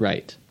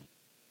 Right.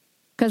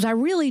 Because I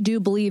really do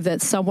believe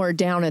that somewhere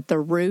down at the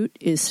root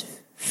is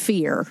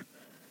fear,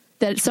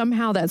 that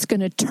somehow that's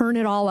going to turn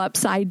it all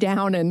upside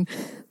down and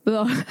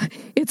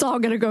it's all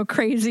going to go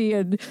crazy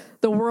and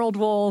the world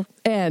will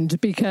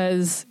end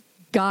because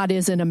God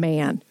isn't a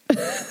man.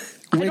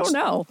 I don't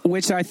know.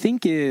 Which I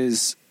think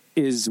is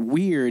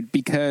weird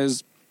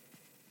because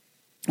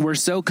we're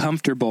so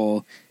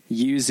comfortable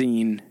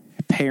using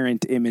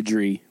parent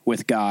imagery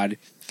with God.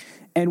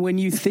 And when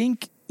you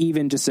think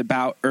even just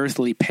about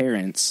earthly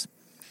parents,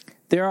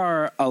 there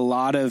are a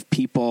lot of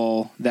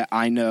people that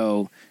I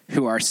know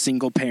who are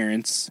single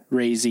parents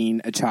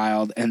raising a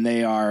child, and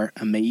they are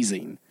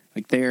amazing.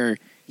 Like, they're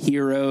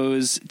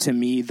heroes to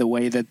me, the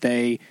way that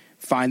they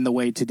find the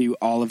way to do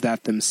all of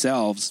that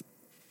themselves.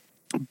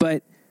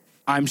 But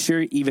I'm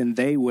sure even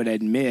they would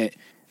admit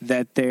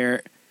that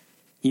they're,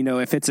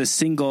 if it's a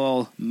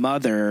single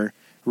mother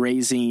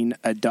raising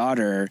a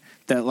daughter,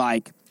 that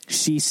like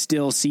she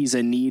still sees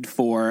a need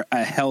for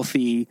a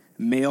healthy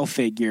male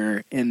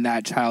figure in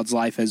that child's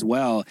life as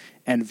well,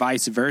 and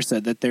vice versa,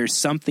 that there's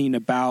something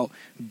about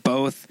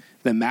both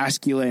the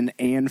masculine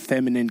and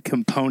feminine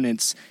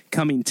components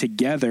coming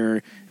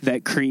together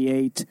that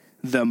create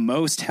the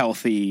most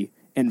healthy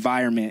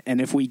environment.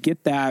 And if we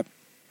get that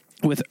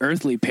with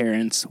earthly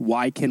parents,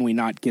 why can we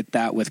not get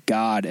that with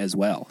God as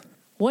well?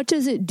 What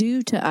does it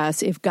do to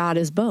us if God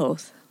is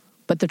both?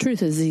 But the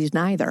truth is he's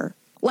neither.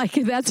 Like,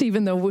 that's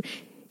even the,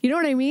 you know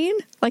what I mean?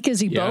 Like, is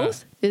he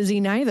both? Is he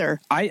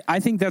neither? I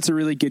think that's a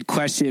really good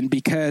question,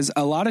 because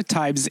a lot of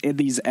times in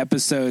these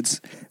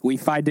episodes, we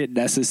find it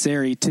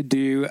necessary to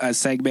do a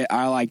segment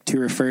I like to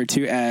refer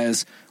to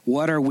as,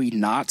 what are we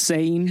not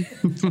saying?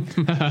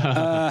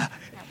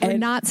 We're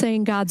not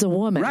saying God's a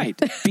woman.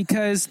 Right,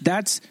 because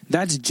that's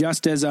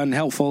just as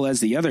unhelpful as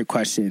the other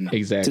question.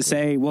 Exactly. To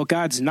say, well,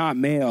 God's not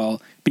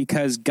male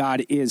because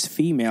God is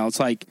female. It's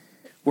like,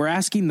 we're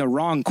asking the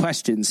wrong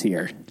questions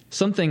here.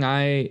 Something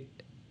I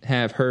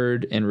have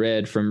heard and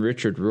read from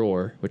Richard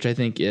Rohr, which I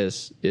think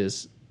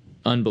is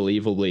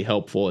unbelievably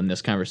helpful in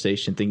this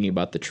conversation, thinking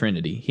about the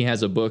Trinity. He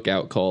has a book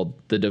out called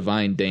The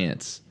Divine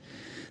Dance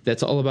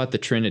that's all about the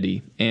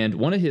Trinity. And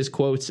one of his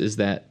quotes is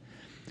that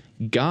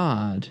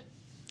God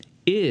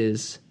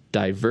is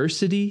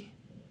diversity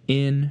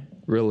in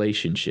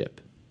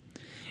relationship.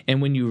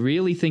 And when you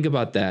really think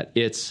about that,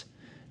 it's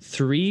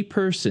three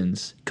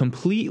persons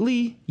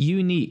completely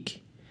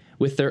unique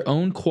with their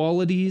own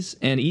qualities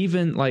and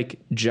even like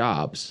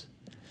jobs.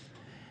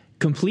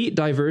 Complete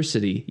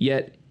diversity,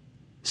 yet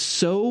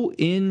so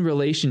in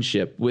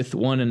relationship with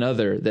one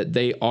another that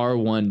they are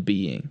one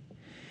being.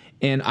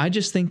 And I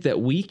just think that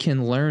we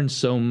can learn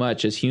so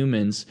much as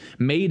humans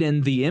made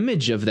in the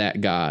image of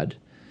that God,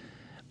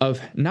 of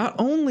not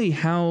only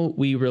how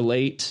we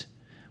relate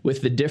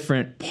with the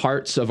different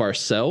parts of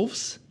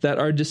ourselves that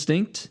are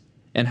distinct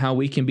and how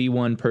we can be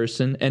one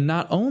person, and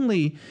not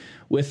only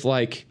with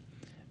like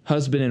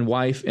husband and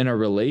wife in a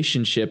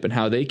relationship and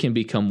how they can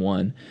become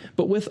one,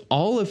 but with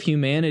all of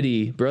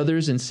humanity,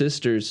 brothers and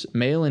sisters,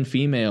 male and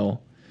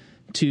female,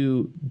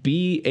 to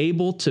be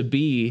able to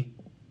be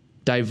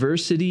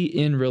diversity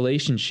in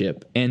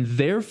relationship, and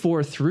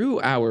therefore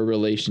through our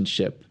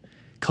relationship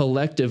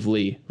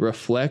collectively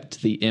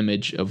reflect the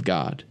image of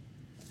God.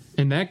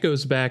 And that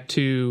goes back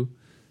to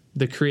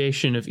the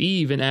creation of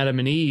Eve and Adam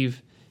and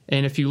Eve.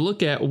 And if you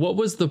look at what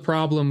was the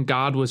problem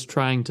God was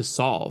trying to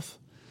solve,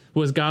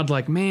 was God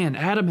like, man,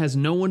 Adam has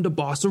no one to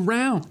boss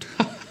around.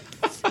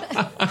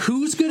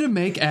 Who's going to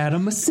make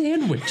Adam a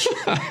sandwich?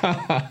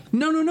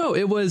 No.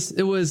 It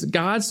was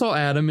God saw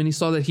Adam and he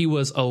saw that he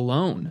was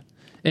alone.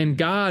 And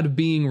God,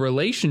 being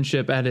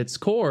relationship at its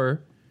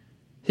core,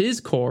 his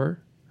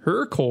core,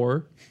 her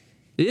core,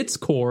 its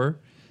core,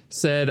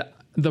 said,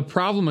 the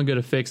problem I'm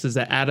going to fix is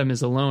that Adam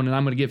is alone, and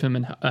I'm going to give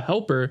him a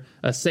helper,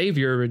 a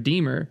savior, a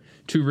redeemer,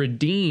 to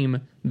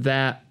redeem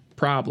that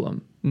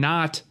problem.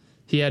 Not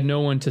he had no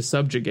one to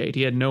subjugate.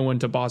 He had no one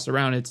to boss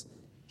around.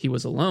 He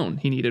was alone.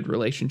 He needed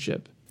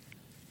relationship.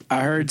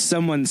 I heard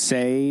someone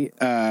say,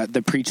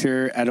 the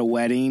preacher at a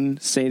wedding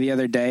say the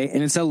other day,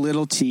 and it's a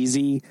little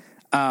cheesy,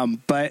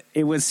 but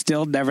it was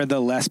still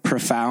nevertheless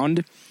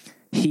profound.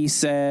 He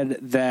said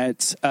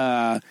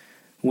that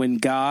when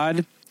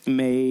God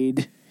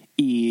made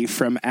Eve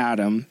from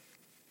Adam,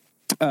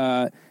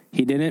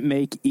 he didn't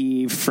make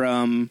Eve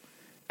from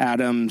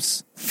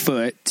Adam's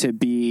foot to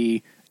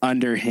be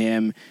under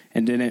him,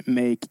 and didn't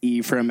make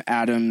Eve from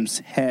Adam's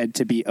head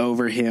to be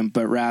over him,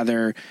 but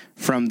rather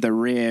from the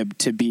rib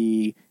to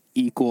be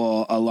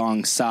equal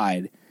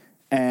alongside.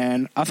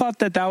 And I thought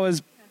that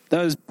was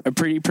a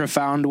pretty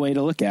profound way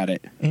to look at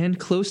it. And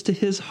close to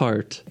his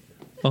heart.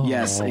 Aww.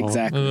 Yes,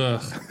 exactly.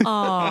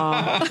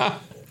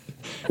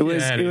 It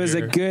was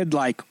a good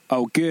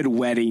good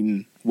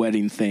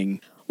wedding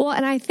thing. Well,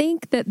 and I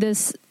think that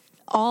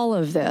all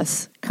of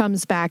this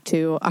comes back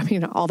to,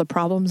 all the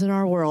problems in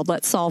our world.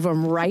 Let's solve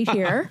them right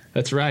here.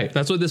 That's right.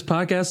 That's what this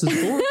podcast is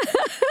for.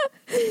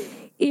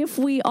 If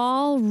we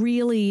all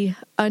really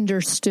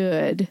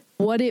understood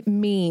what it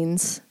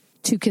means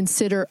to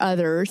consider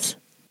others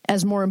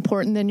as more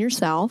important than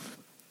yourself,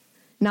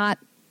 not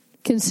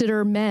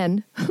consider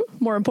men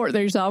more important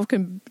than yourself,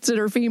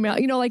 consider female,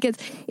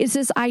 it's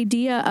this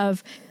idea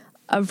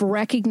of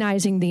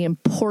recognizing the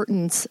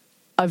importance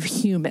of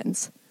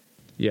humans,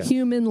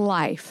 human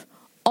life,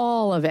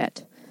 all of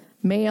it,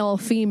 male,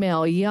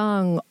 female,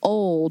 young,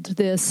 old,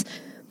 this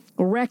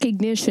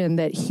recognition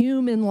that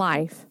human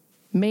life,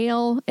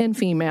 male and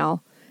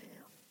female,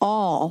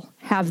 all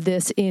have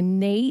this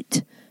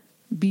innate,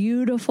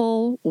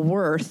 beautiful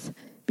worth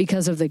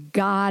because of the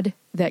God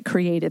that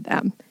created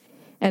them.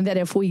 And that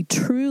if we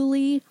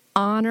truly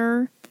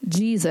honor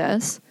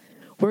Jesus,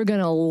 we're going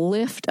to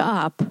lift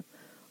up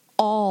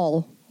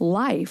all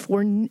life.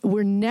 We're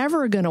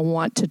never going to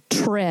want to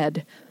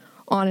tread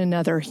on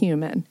another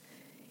human.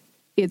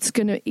 It's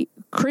going to,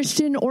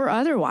 Christian or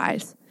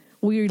otherwise,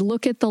 we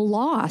look at the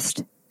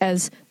lost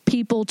as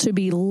people to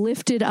be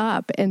lifted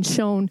up and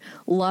shown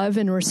love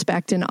and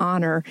respect and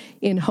honor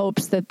in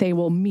hopes that they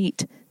will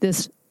meet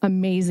this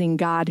amazing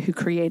God who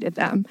created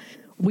them.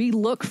 We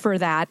look for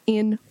that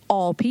in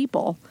all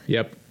people.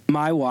 Yep.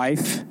 My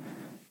wife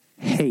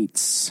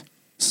hates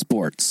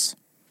sports.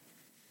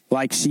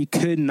 Like, she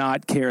could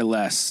not care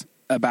less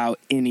about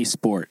any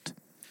sport.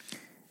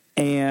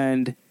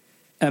 And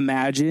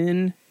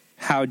imagine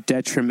how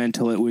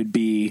detrimental it would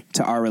be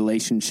to our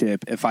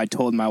relationship if I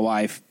told my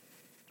wife,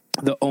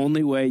 the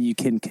only way you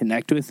can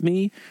connect with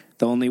me,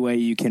 the only way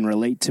you can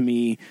relate to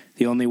me,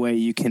 the only way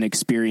you can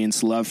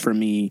experience love for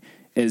me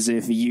is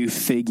if you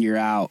figure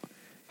out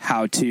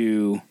how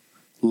to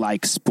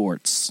like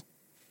sports.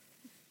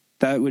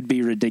 That would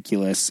be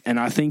ridiculous. And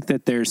I think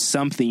that there's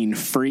something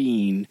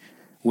freeing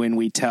when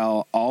we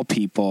tell all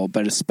people,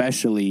 but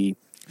especially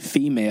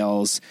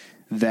females,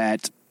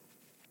 that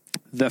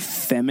the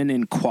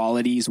feminine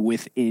qualities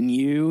within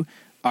you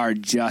are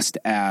just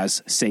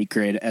as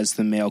sacred as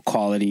the male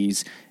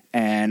qualities,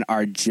 and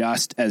are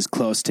just as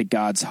close to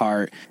God's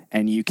heart,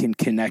 and you can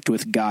connect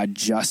with God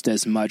just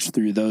as much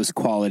through those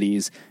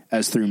qualities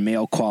as through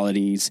male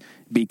qualities,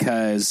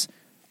 because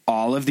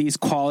all of these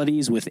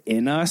qualities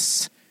within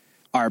us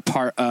are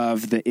part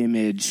of the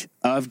image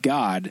of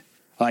God.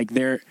 Like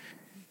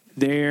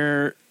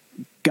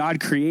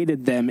God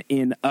created them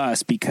in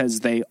us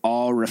because they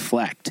all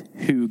reflect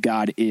who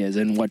God is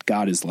and what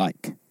God is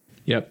like.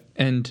 Yep.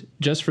 And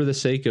just for the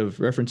sake of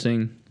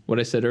referencing what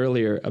I said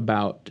earlier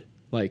about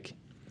like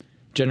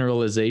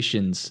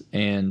generalizations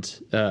and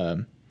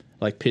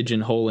like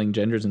pigeonholing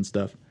genders and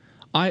stuff,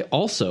 I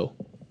also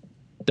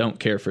don't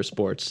care for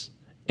sports.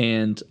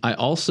 And I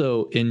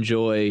also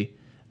enjoy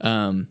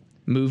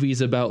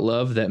movies about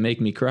love that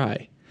make me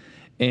cry.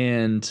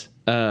 And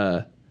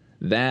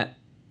that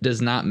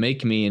does not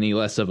make me any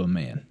less of a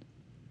man.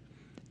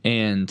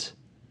 And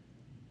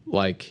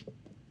like,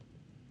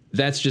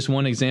 that's just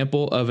one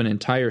example of an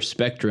entire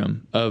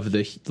spectrum of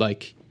the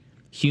like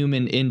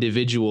human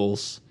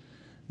individuals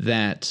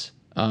that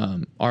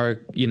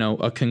are, you know,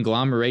 a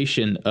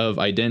conglomeration of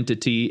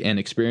identity and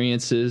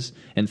experiences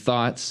and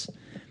thoughts.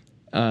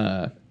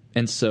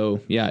 And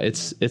so, yeah,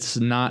 it's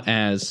not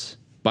as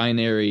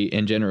binary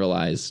and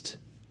generalized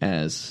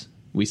as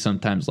we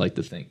sometimes like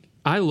to think.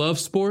 I love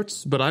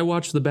sports, but I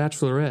watch The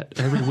Bachelorette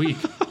every week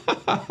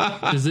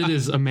because it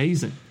is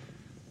amazing.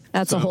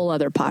 That's a whole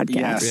other podcast.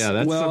 Yes. Yeah,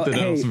 that's something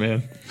else,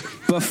 man.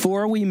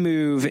 Before we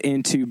move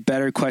into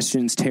better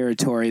questions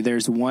territory,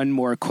 there's one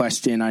more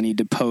question I need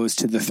to pose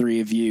to the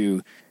three of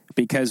you,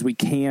 because we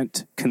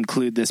can't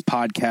conclude this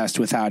podcast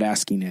without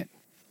asking it.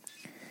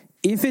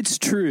 If it's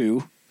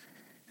true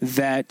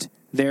that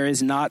there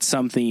is not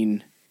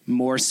something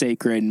more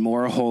sacred,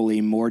 more holy,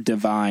 more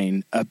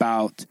divine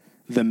about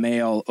the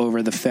male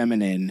over the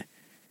feminine,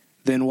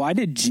 then why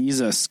did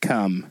Jesus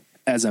come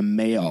as a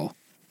male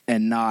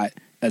and not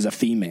as a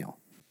female?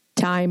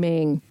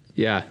 Timing.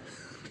 Yeah.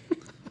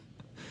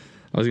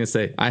 I was going to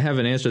say, I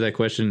haven't answered that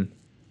question.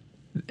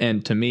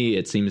 And to me,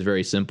 it seems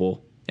very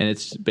simple. And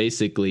it's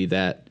basically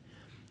that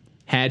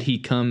had he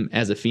come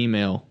as a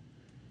female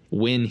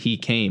when he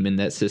came in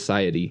that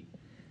society,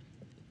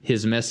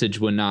 his message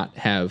would not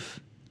have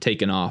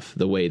taken off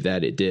the way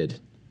that it did.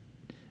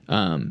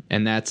 And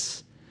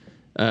that's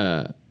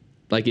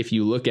like if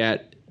you look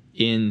at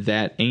in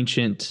that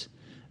ancient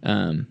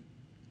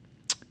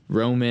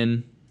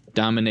Roman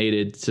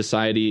dominated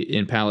society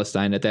in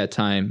Palestine at that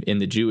time, in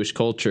the Jewish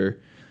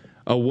culture,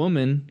 a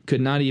woman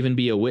could not even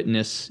be a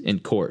witness in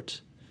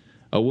court.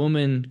 A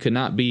woman could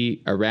not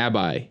be a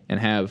rabbi and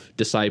have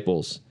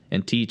disciples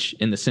and teach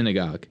in the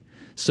synagogue.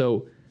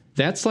 So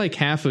that's like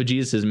half of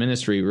Jesus'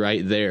 ministry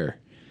right there.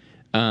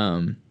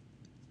 And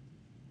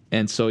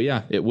so,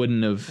 yeah, it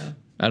wouldn't have,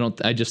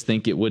 I just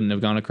think it wouldn't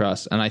have gone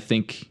across. And I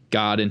think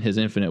God in his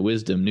infinite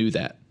wisdom knew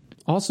that.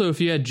 Also,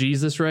 if you had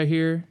Jesus right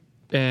here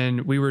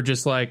and we were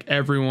just like,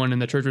 everyone in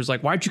the church was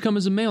like, why'd you come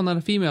as a male, not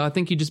a female? I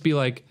think he'd just be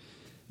like,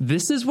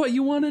 this is what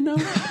you want to know?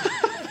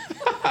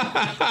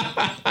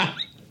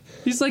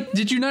 He's like,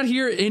 did you not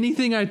hear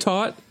anything I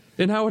taught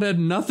and how it had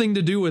nothing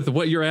to do with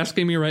what you're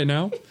asking me right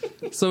now?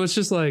 So it's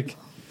just like,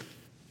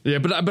 yeah,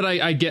 but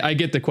I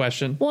get the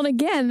question. Well, and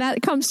again,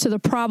 that comes to the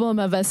problem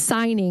of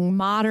assigning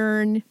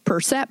modern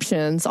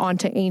perceptions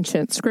onto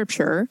ancient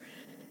scripture.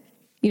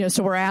 You know,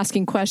 so we're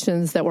asking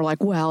questions that we're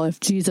like, well,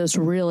 if Jesus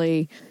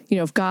really, you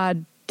know, if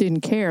God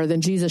didn't care,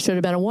 then Jesus should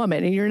have been a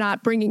woman. And you're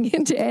not bringing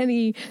into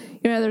any,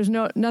 you know, there's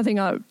nothing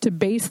to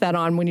base that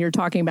on when you're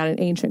talking about an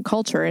ancient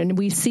culture. And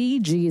we see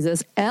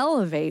Jesus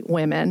elevate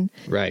women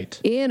right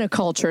in a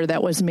culture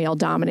that was male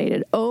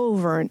dominated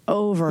over and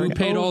over and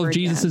over. Who paid all of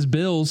Jesus's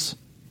bills?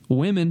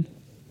 Women.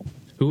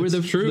 Who were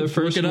the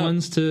first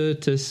ones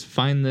to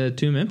find the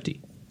tomb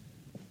empty?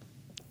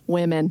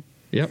 Women.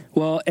 Yep.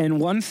 Well, and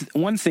one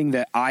thing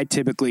that I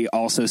typically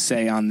also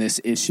say on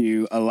this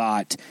issue a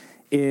lot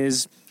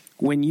is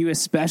when you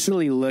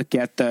especially look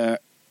at the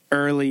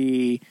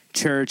early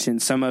church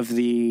and some of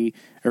the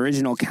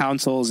original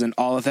councils and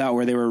all of that,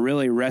 where they were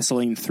really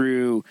wrestling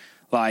through,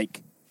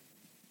 like,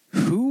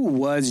 who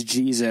was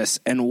Jesus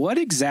and what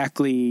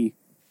exactly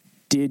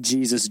did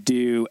Jesus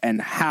do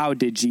and how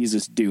did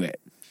Jesus do it?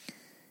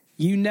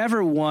 You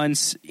never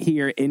once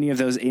hear any of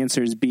those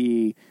answers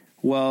be,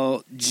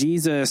 well,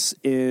 Jesus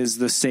is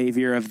the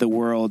savior of the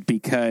world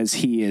because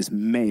he is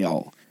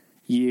male.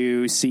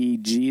 You see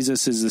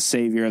Jesus is the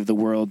savior of the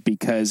world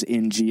because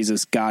in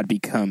Jesus, God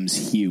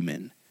becomes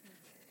human.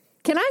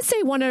 Can I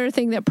say one other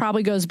thing that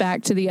probably goes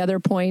back to the other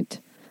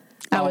point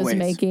I was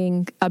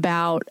making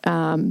about,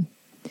 you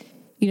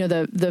know,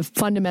 the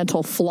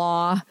fundamental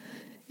flaw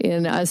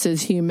in us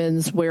as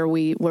humans where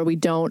we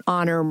don't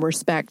honor and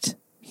respect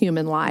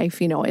human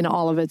life, you know, in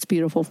all of its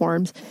beautiful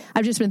forms.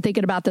 I've just been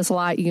thinking about this a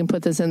lot. You can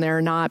put this in there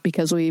or not,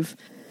 because we've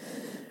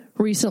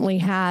recently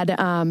had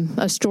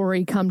a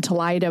story come to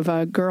light of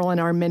a girl in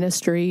our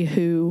ministry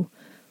who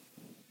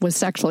was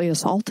sexually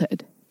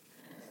assaulted.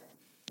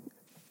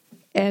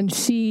 And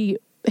she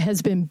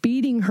has been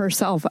beating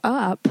herself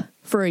up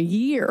for a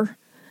year,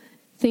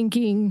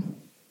 thinking,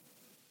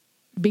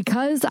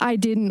 because I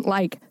didn't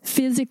like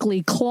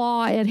physically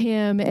claw at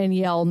him and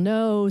yell,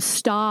 no,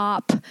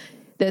 stop,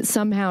 that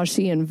somehow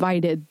she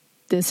invited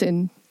this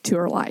into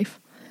her life.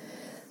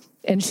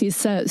 And she's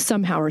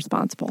somehow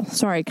responsible.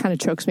 Sorry, it kind of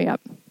chokes me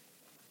up.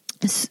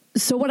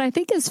 So what I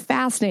think is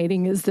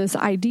fascinating is this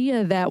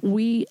idea that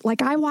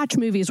I watch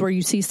movies where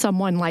you see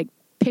someone like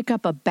pick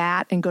up a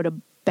bat and go to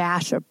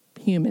bash a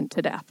human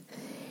to death.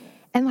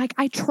 And like,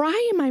 I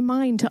try in my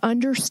mind to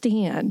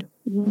understand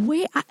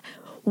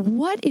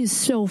what is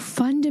so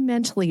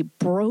fundamentally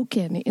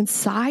broken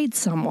inside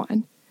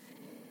someone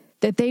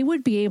that they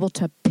would be able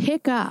to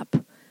pick up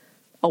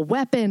a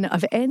weapon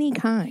of any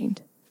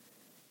kind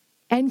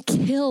and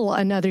kill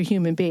another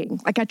human being.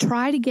 Like,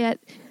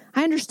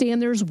 I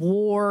understand there's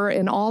war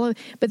and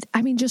but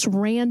I mean, just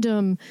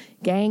random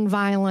gang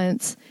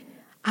violence.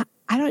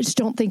 I just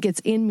don't think it's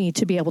in me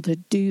to be able to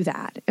do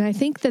that. And I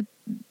think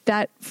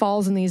that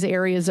falls in these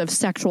areas of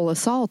sexual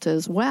assault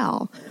as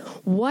well.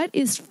 What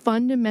is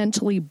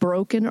fundamentally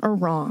broken or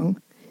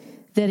wrong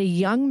that a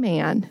young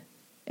man,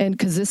 and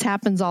because this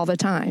happens all the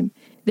time,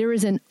 there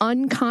is an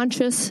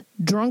unconscious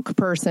drunk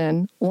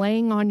person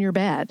laying on your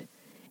bed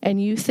and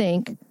you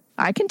think,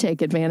 I can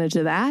take advantage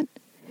of that.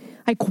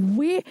 Like,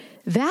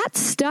 that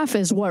stuff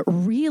is what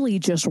really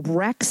just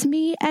wrecks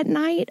me at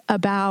night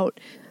about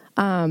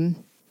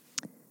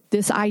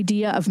this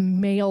idea of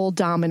male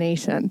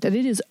domination, that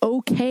it is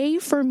okay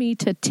for me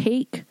to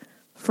take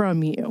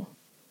from you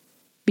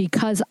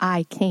because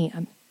I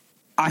can.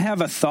 I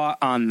have a thought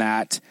on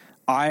that.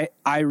 I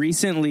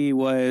recently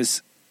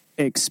was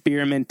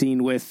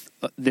experimenting with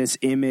this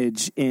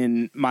image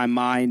in my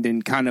mind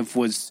and kind of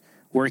was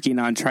working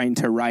on trying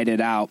to write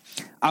it out.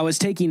 I was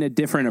taking a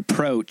different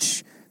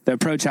approach. The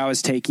approach I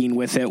was taking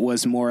with it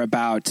was more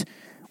about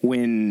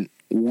when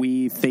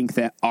we think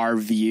that our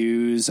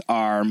views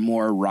are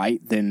more right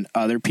than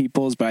other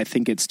people's, but I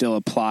think it still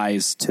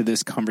applies to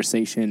this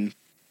conversation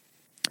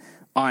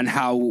on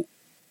how,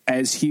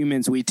 as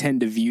humans, we tend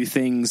to view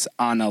things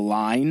on a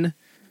line,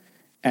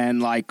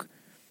 and like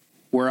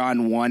we're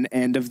on one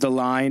end of the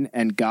line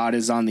and God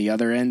is on the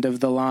other end of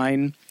the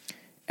line.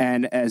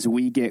 And as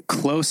we get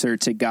closer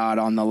to God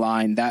on the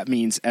line, that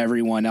means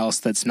everyone else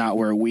that's not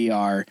where we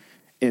are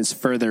is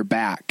further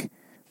back,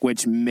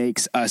 which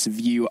makes us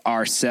view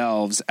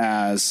ourselves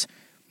as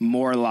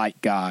more like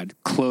God,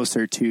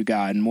 closer to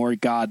God, more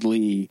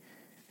godly,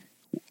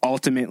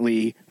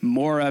 ultimately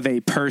more of a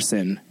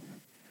person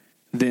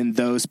than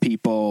those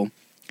people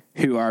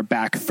who are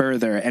back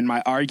further. And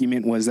my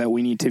argument was that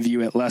we need to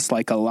view it less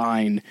like a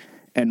line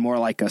and more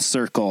like a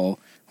circle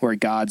where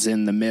God's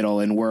in the middle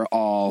and we're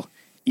all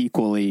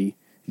equally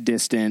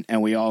distant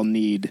and we all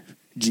need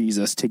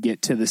Jesus to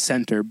get to the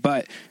center.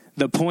 But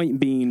the point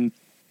being,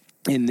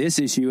 in this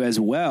issue as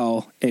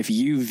well, if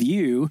you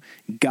view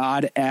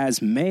God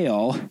as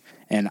male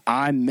and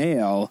I'm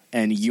male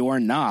and you're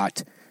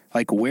not,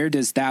 like, where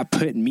does that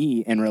put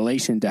me in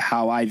relation to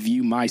how I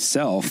view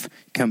myself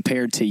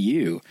compared to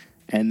you?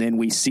 And then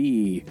we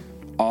see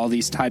all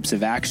these types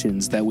of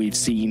actions that we've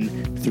seen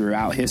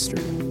throughout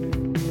history.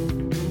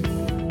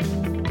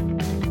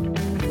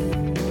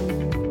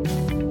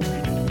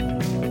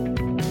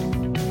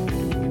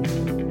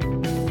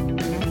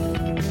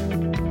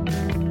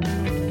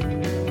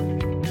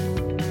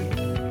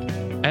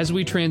 As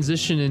we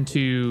transition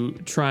into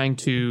trying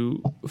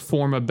to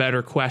form a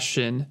better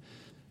question,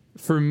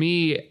 for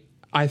me,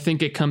 I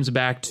think it comes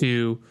back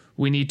to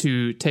we need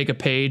to take a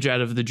page out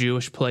of the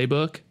Jewish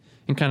playbook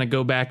and kind of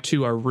go back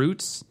to our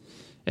roots.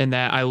 And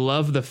that I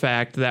love the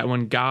fact that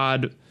when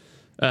God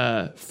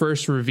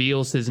first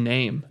reveals his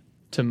name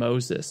to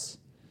Moses,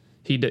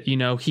 he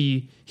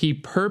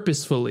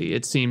purposefully,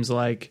 it seems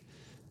like,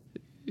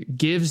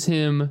 gives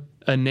him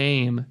a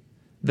name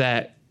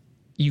that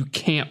you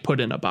can't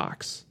put in a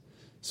box.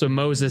 So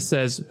Moses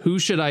says, who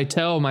should I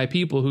tell my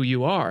people who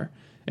you are?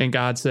 And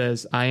God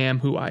says, I am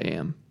who I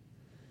am.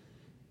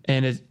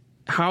 And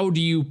how do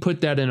you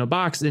put that in a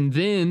box? And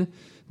then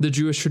the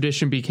Jewish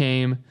tradition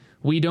became,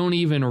 we don't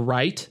even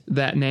write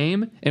that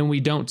name and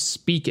we don't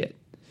speak it.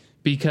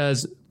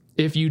 Because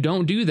if you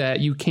don't do that,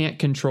 you can't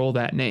control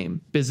that name.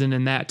 Because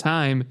in that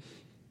time,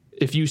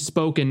 if you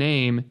spoke a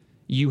name,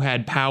 you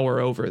had power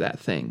over that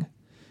thing.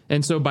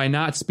 And so by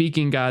not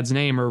speaking God's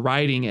name or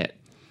writing it,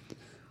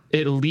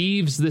 it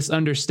leaves this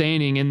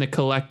understanding in the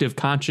collective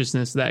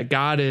consciousness that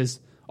God is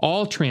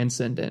all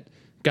transcendent.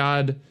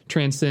 God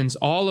transcends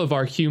all of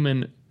our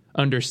human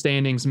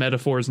understandings,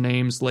 metaphors,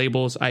 names,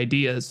 labels,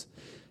 ideas.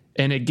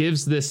 And it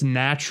gives this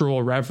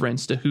natural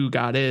reverence to who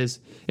God is.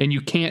 And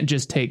you can't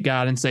just take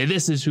God and say,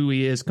 this is who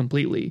he is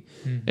completely.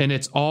 Mm-hmm. And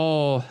it's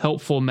all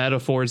helpful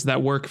metaphors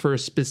that work for a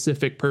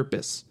specific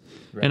purpose.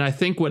 Right. And I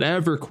think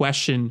whatever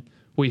question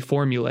we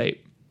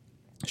formulate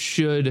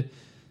should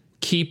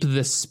keep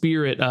the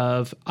spirit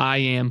of I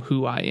am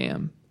who I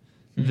am,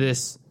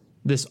 this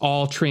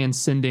all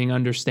transcending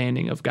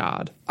understanding of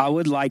God. I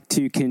would like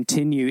to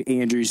continue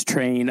Andrew's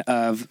train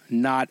of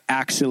not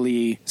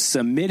actually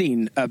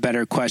submitting a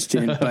better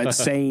question, but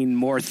saying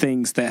more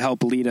things that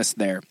help lead us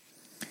there.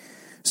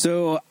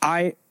 So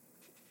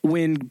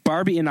when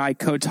Barbie and I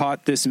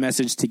co-taught this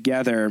message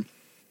together,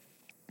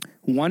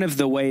 one of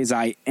the ways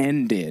I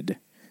ended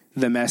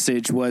the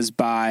message was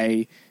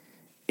by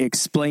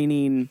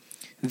explaining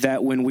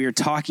that when we're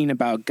talking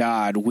about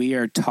God, we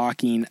are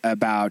talking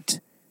about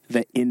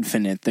the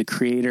infinite, the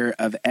creator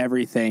of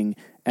everything.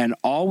 And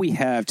all we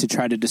have to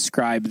try to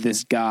describe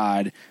this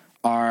God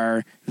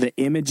are the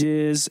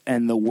images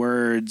and the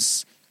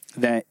words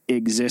that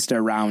exist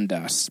around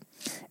us.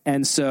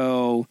 And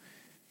so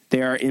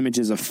there are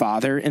images of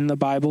Father in the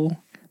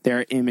Bible. There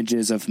are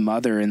images of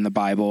Mother in the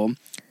Bible.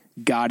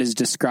 God is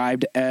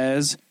described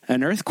as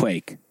an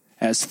earthquake,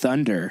 as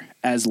thunder,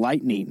 as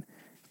lightning.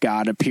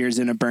 God appears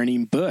in a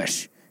burning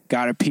bush.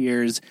 God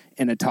appears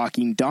in a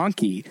talking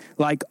donkey.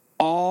 Like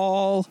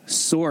all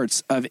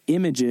sorts of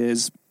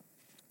images.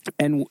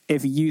 And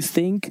if you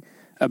think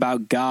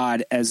about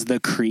God as the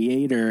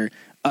creator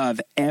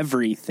of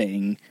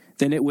everything,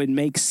 then it would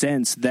make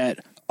sense that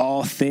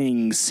all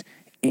things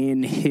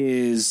in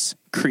his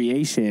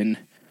creation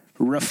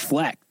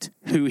reflect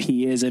who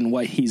he is and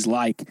what he's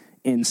like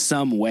in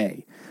some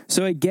way.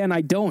 So again,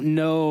 I don't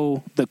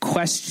know the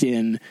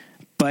question,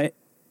 but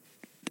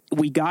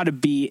we got to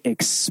be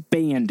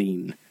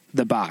expanding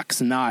the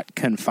box, not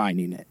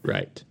confining it.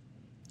 Right.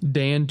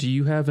 Dan, do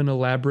you have an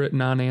elaborate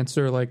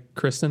non-answer like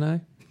Chris and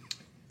I?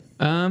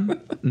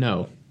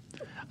 No.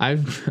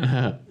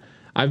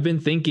 I've been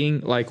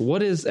thinking, like,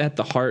 what is at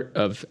the heart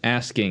of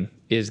asking,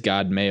 is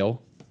God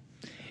male?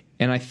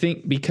 And I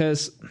think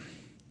because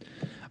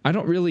I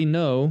don't really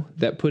know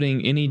that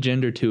putting any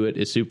gender to it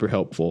is super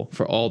helpful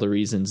for all the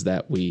reasons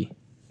that we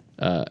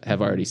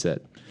have already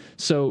said.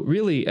 So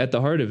really, at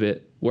the heart of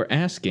it, we're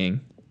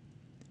asking,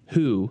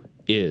 who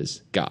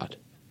is God?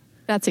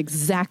 That's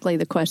exactly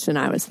the question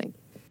I was thinking.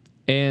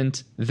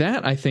 And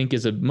that, I think,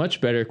 is a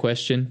much better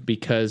question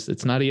because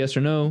it's not a yes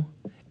or no,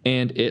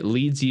 and it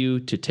leads you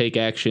to take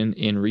action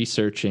in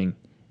researching,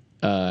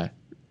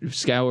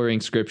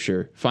 scouring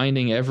Scripture,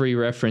 finding every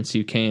reference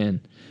you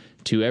can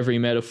to every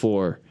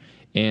metaphor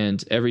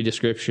and every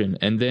description.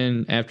 And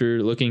then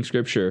after looking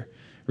Scripture,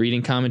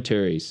 reading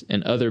commentaries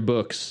and other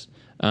books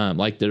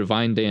like The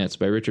Divine Dance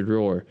by Richard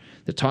Rohr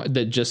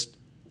that just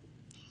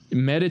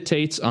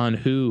meditates on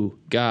who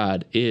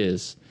God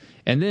is.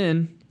 And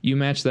then you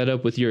match that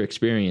up with your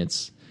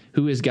experience.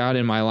 Who is God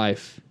in my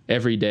life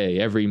every day,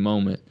 every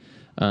moment?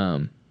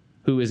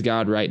 Who is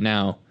God right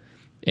now?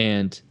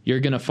 And you're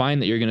going to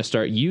find that you're going to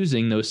start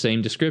using those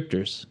same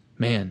descriptors.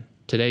 Man,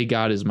 today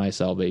God is my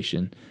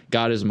salvation.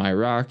 God is my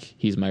rock.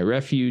 He's my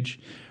refuge.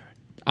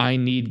 I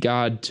need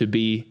God to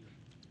be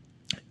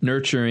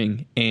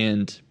nurturing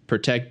and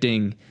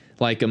protecting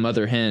like a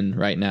mother hen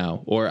right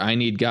now. Or I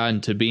need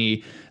God to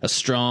be a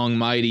strong,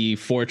 mighty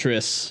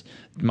fortress,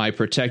 my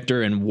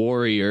protector and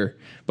warrior.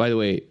 By the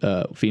way,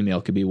 female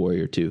could be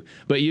warrior too.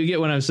 But you get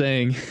what I'm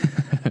saying.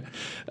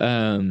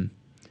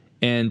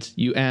 And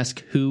you ask,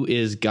 who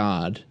is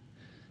God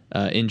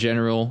in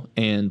general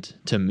and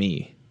to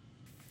me?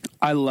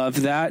 I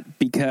love that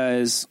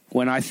because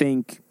when I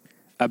think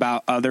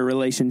about other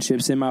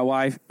relationships in my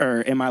life,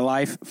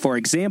 for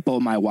example,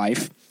 my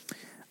wife,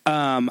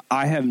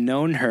 I have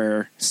known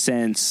her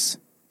since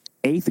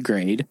 8th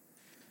grade.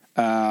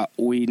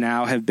 We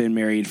now have been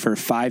married for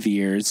 5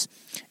 years.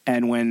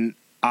 And when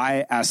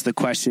I ask the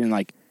question,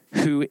 like,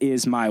 who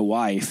is my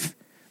wife?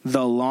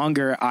 The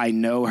longer I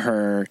know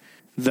her,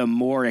 the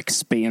more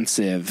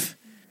expansive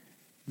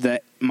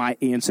that my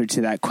answer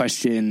to that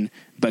question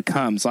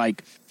becomes.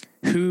 Like,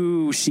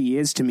 who she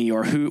is to me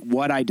or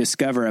what I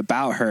discover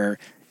about her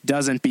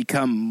doesn't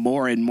become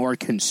more and more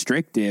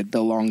constricted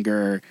the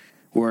longer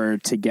we're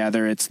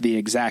together. It's the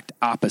exact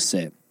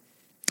opposite.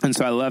 And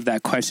so I love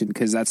that question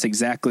because that's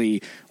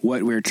exactly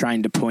what we're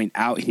trying to point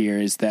out here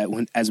is that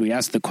as we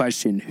ask the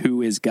question,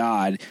 who is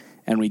God,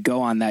 and we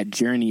go on that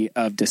journey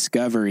of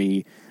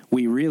discovery,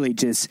 we really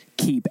just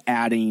keep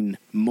adding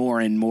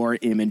more and more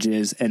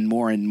images and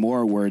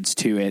more words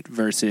to it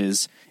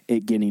versus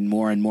it getting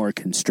more and more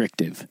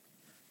constrictive.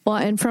 Well,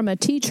 and from a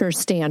teacher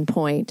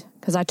standpoint,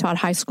 because I taught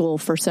high school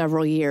for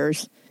several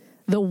years,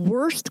 the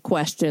worst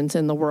questions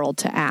in the world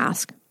to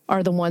ask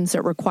are the ones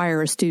that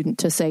require a student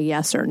to say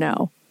yes or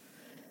no.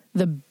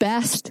 The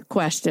best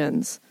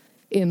questions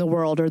in the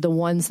world are the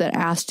ones that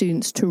ask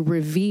students to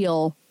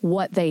reveal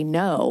what they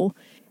know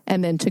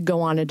and then to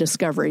go on a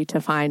discovery to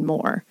find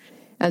more.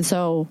 And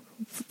so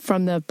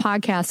from the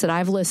podcasts that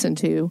I've listened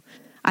to,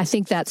 I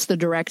think that's the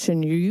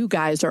direction you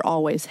guys are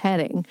always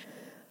heading.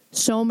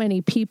 So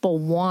many people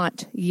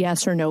want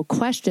yes or no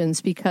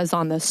questions because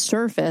on the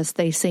surface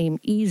they seem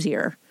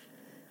easier.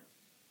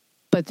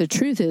 But the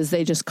truth is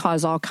they just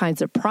cause all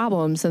kinds of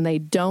problems and they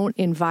don't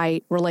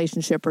invite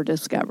relationship or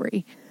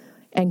discovery.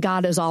 And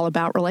God is all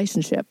about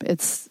relationship.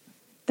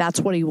 That's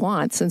what he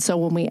wants. And so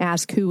when we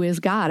ask who is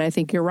God, I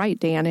think you're right,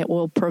 Dan. It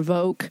will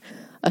provoke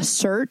a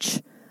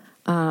search,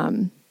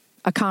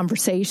 a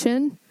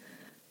conversation,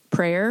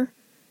 prayer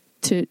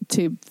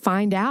to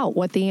find out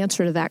what the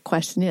answer to that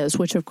question is,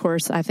 which of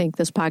course I think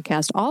this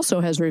podcast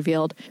also has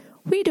revealed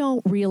we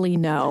don't really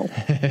know.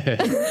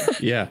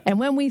 Yeah. And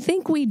when we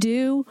think we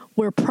do,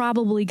 we're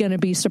probably going to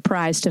be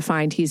surprised to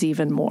find he's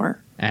even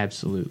more.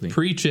 Absolutely.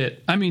 Preach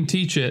it. I mean,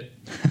 teach it.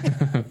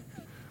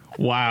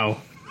 Wow.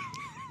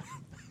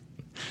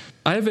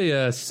 I have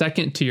a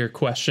second tier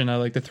question I'd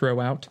like to throw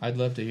out. I'd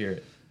love to hear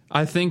it.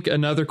 I think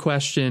another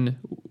question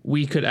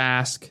we could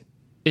ask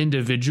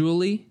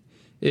individually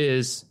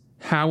is,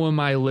 how am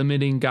I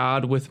limiting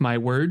God with my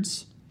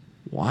words?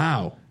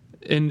 Wow.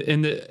 And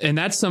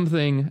that's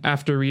something,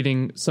 after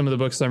reading some of the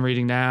books I'm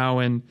reading now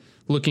and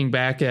looking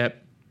back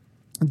at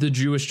the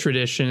Jewish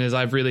tradition, is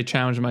I've really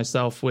challenged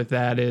myself with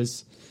that,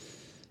 is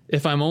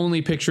if I'm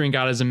only picturing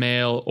God as a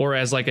male or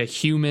as like a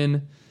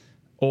human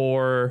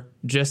or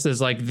just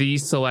as like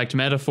these select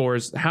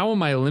metaphors, how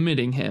am I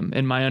limiting him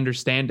in my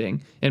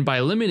understanding? And by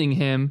limiting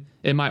him,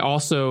 am I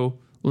also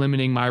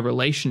limiting my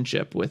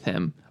relationship with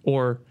him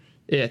or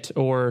it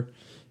or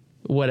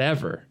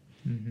whatever?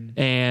 Mm-hmm.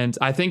 And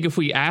I think if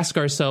we ask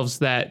ourselves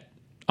that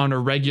on a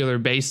regular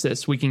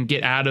basis, we can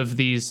get out of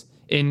these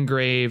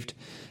engraved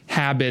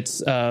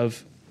habits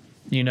of,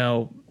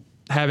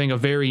 having a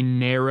very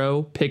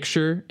narrow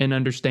picture and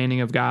understanding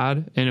of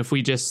God. And if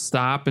we just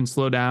stop and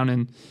slow down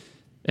and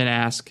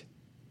ask,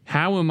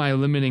 how am I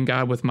limiting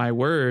God with my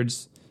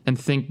words? And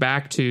think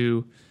back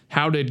to,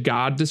 how did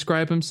God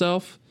describe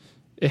himself?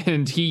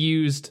 And he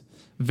used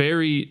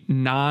very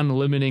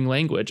non-limiting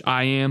language.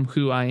 I am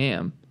who I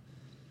am.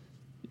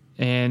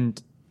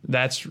 And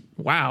that's,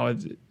 wow,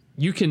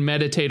 you can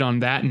meditate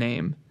on that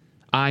name,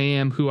 I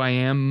am who I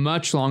am,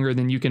 much longer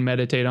than you can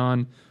meditate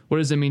on, what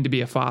does it mean to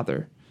be a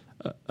father,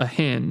 a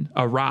hen,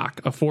 a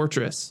rock, a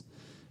fortress?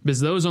 Because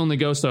those only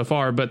go so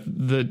far, but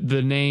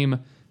the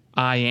name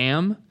I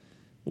am,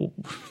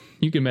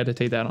 you can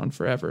meditate that on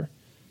forever.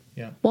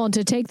 Yeah. Well, and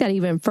to take that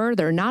even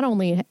further, not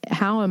only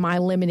how am I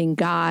limiting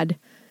God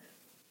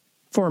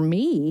for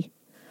me,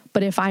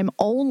 but if I'm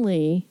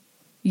only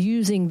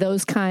using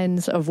those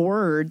kinds of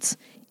words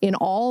in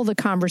all the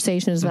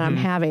conversations that I'm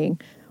having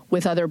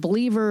with other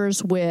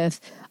believers, with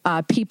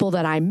people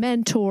that I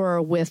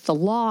mentor, with the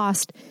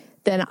lost,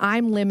 then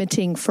I'm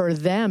limiting for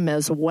them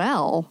as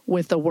well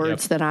with the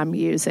words that I'm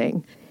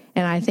using.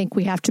 And I think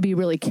we have to be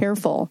really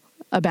careful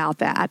about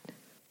that.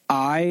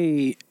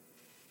 I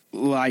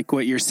like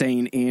what you're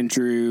saying,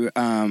 Andrew,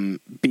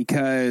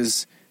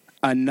 because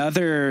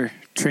another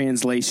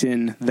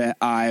translation that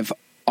I've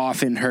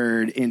often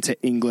heard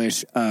into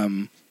English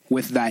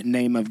with that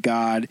name of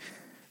God,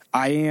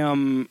 I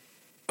am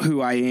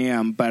who I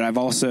am, but I've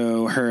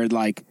also heard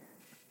like,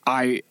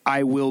 I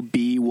will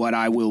be what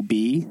I will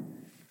be.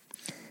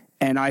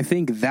 And I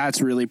think that's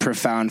really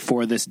profound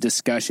for this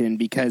discussion,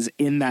 because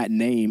in that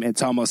name,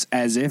 it's almost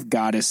as if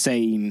God is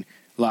saying,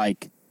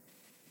 like,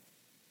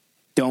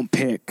 don't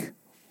pick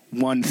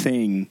one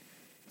thing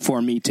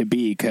for me to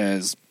be,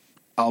 because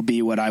I'll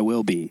be what I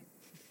will be.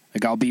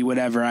 Like, I'll be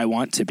whatever I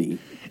want to be.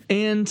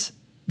 And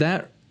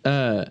that,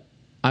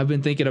 I've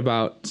been thinking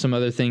about some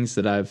other things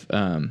that I've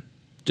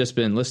just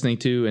been listening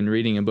to and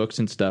reading in books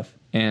and stuff.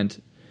 And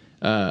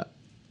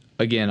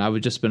again, I've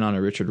just been on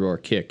a Richard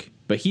Rohr kick.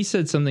 But he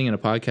said something in a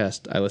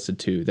podcast I listened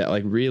to that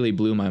like really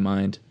blew my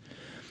mind,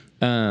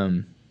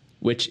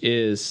 which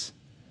is,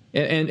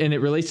 and it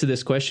relates to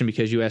this question,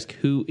 because you ask,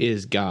 who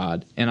is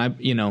God? And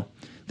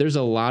there's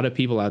a lot of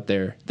people out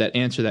there that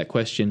answer that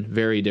question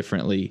very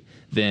differently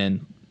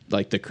than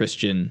like the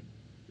Christian.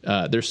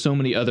 There's so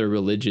many other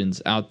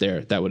religions out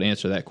there that would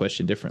answer that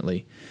question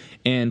differently.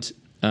 And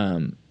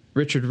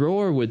Richard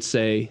Rohr would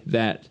say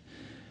that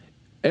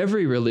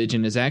every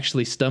religion is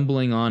actually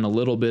stumbling on a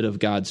little bit of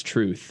God's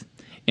truth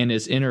and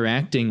is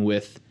interacting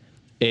with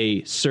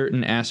a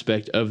certain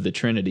aspect of the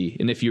Trinity.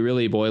 And if you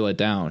really boil it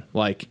down,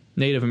 like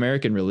Native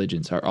American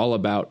religions are all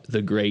about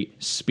the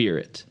Great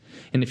Spirit.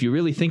 And if you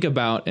really think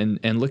about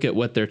and look at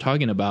what they're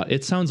talking about,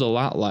 it sounds a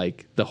lot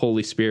like the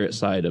Holy Spirit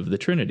side of the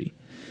Trinity.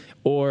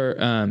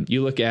 Or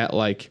you look at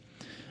like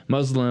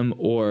Muslim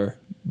or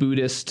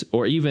Buddhist,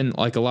 or even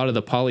like a lot of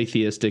the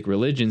polytheistic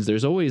religions,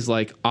 there's always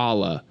like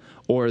Allah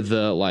or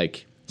the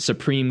like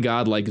supreme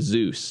God like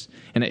Zeus.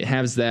 And it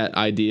has that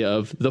idea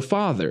of the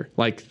Father,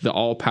 like the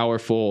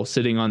all-powerful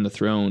sitting on the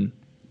throne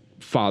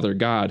Father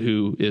God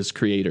who is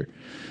creator.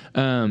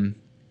 And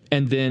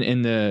then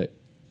in the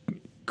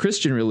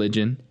Christian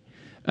religion,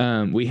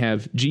 we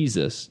have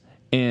Jesus.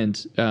 And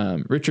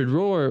Richard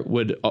Rohr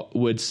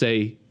would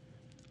say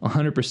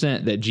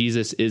 100% that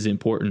Jesus is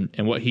important,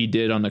 and what he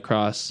did on the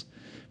cross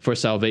for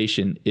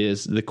salvation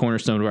is the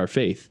cornerstone of our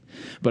faith.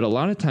 But a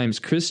lot of times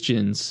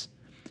Christians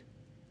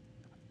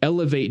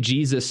elevate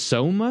Jesus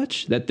so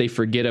much that they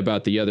forget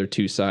about the other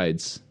two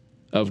sides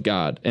of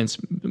God, and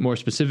more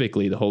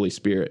specifically the Holy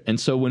Spirit. And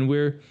so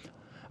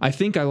I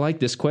think I like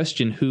this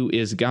question, who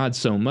is God,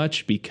 so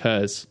much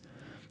because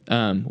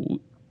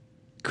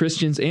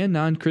Christians and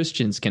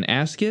non-Christians can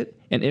ask it.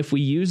 And if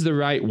we use the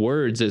right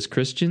words as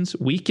Christians,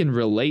 we can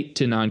relate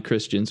to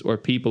non-Christians or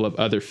people of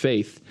other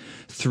faith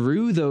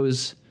through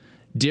those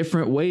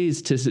different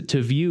ways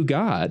to view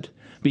God.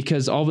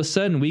 Because all of a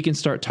sudden we can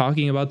start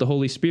talking about the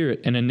Holy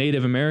Spirit, and a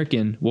Native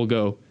American will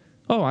go,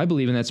 oh, I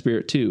believe in that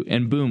spirit too.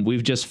 And boom,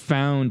 we've just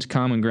found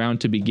common ground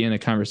to begin a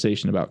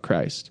conversation about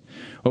Christ.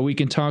 Or we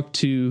can talk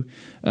to,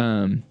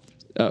 someone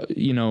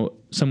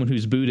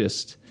who's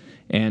Buddhist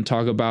and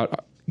talk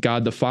about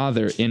God the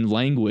Father in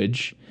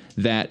language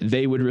that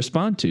they would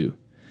respond to.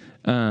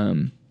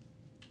 And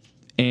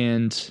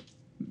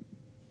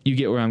you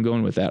get where I'm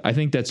going with that. I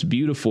think that's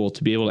beautiful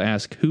to be able to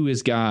ask, who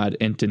is God,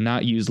 and to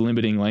not use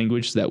limiting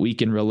language so that we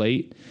can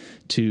relate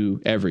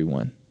to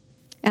everyone.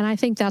 And I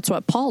think that's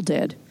what Paul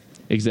did.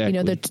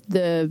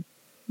 Exactly.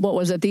 What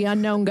was it? The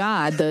unknown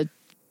God, the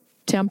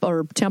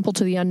temple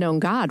to the unknown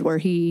God, where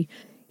he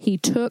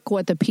took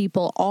what the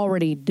people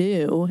already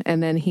do,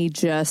 and then he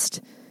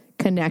just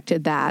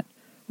connected that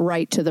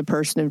right to the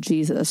person of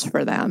Jesus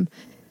for them.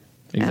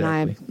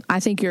 Exactly. And I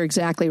think you're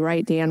exactly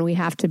right, Dan. We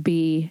have to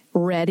be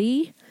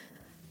ready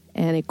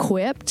and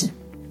equipped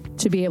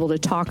to be able to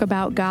talk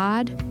about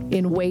God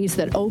in ways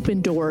that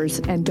open doors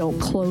and don't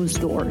close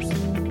doors.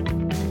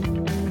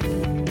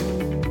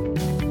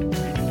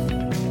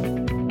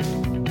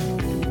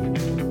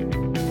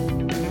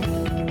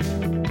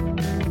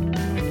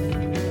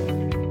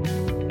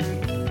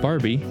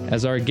 Barby,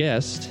 as our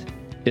guest,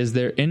 is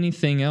there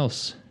anything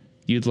else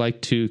you'd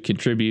like to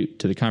contribute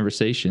to the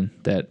conversation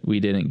that we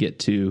didn't get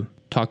to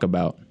talk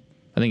about?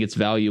 I think it's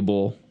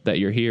valuable that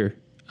you're here,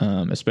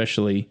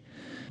 especially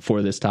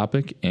for this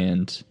topic,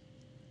 and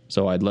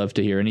so I'd love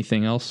to hear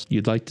anything else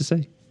you'd like to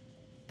say.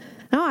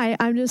 No,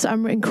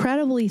 I'm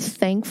incredibly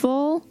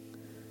thankful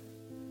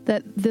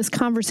that this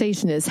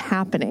conversation is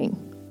happening.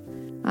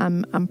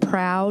 I'm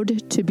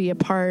proud to be a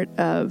part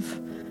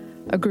of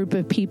a group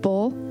of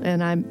people,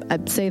 and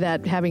I'd say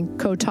that having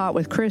co-taught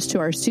with Chris to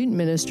our student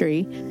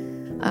ministry,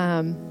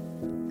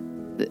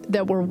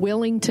 that we're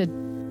willing to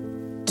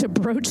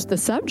broach the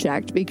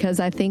subject, because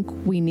I think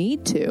we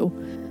need to.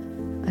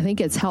 I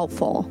think it's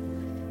helpful.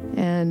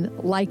 And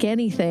like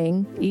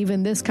anything,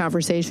 even this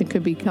conversation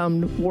could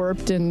become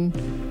warped and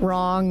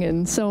wrong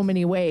in so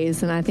many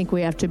ways, and I think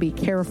we have to be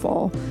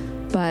careful.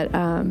 But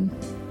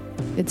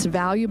it's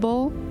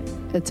valuable,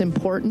 it's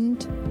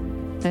important,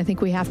 and I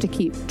think we have to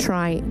keep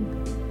trying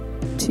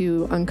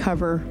to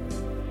uncover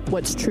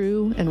what's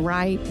true and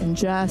right and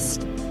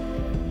just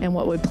and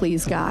what would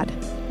please God.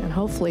 And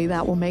hopefully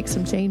that will make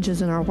some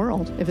changes in our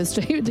world,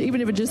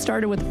 even if it just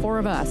started with 4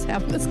 of us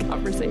having this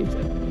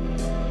conversation.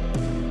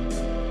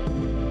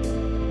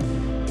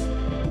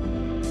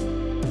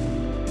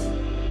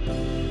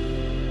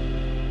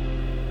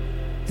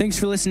 Thanks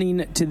for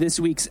listening to this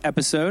week's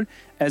episode.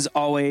 As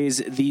always,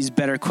 these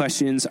better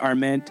questions are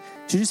meant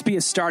to just be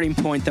a starting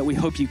point that we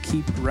hope you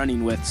keep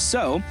running with.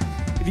 So,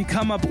 if you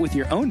come up with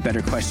your own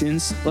better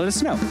questions, let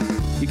us know.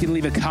 You can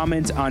leave a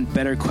comment on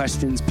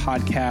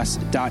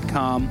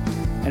betterquestionspodcast.com.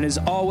 And as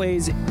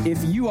always,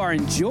 if you are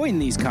enjoying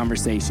these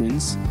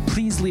conversations,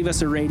 please leave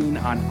us a rating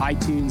on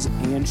iTunes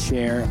and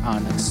share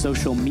on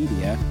social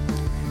media.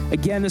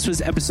 Again, this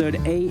was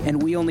episode 8,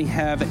 and we only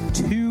have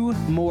 2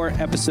 more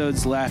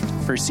episodes left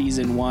for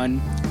season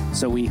 1.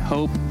 So we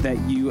hope that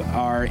you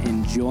are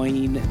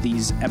enjoying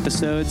these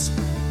episodes,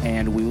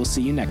 and we will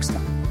see you next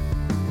time.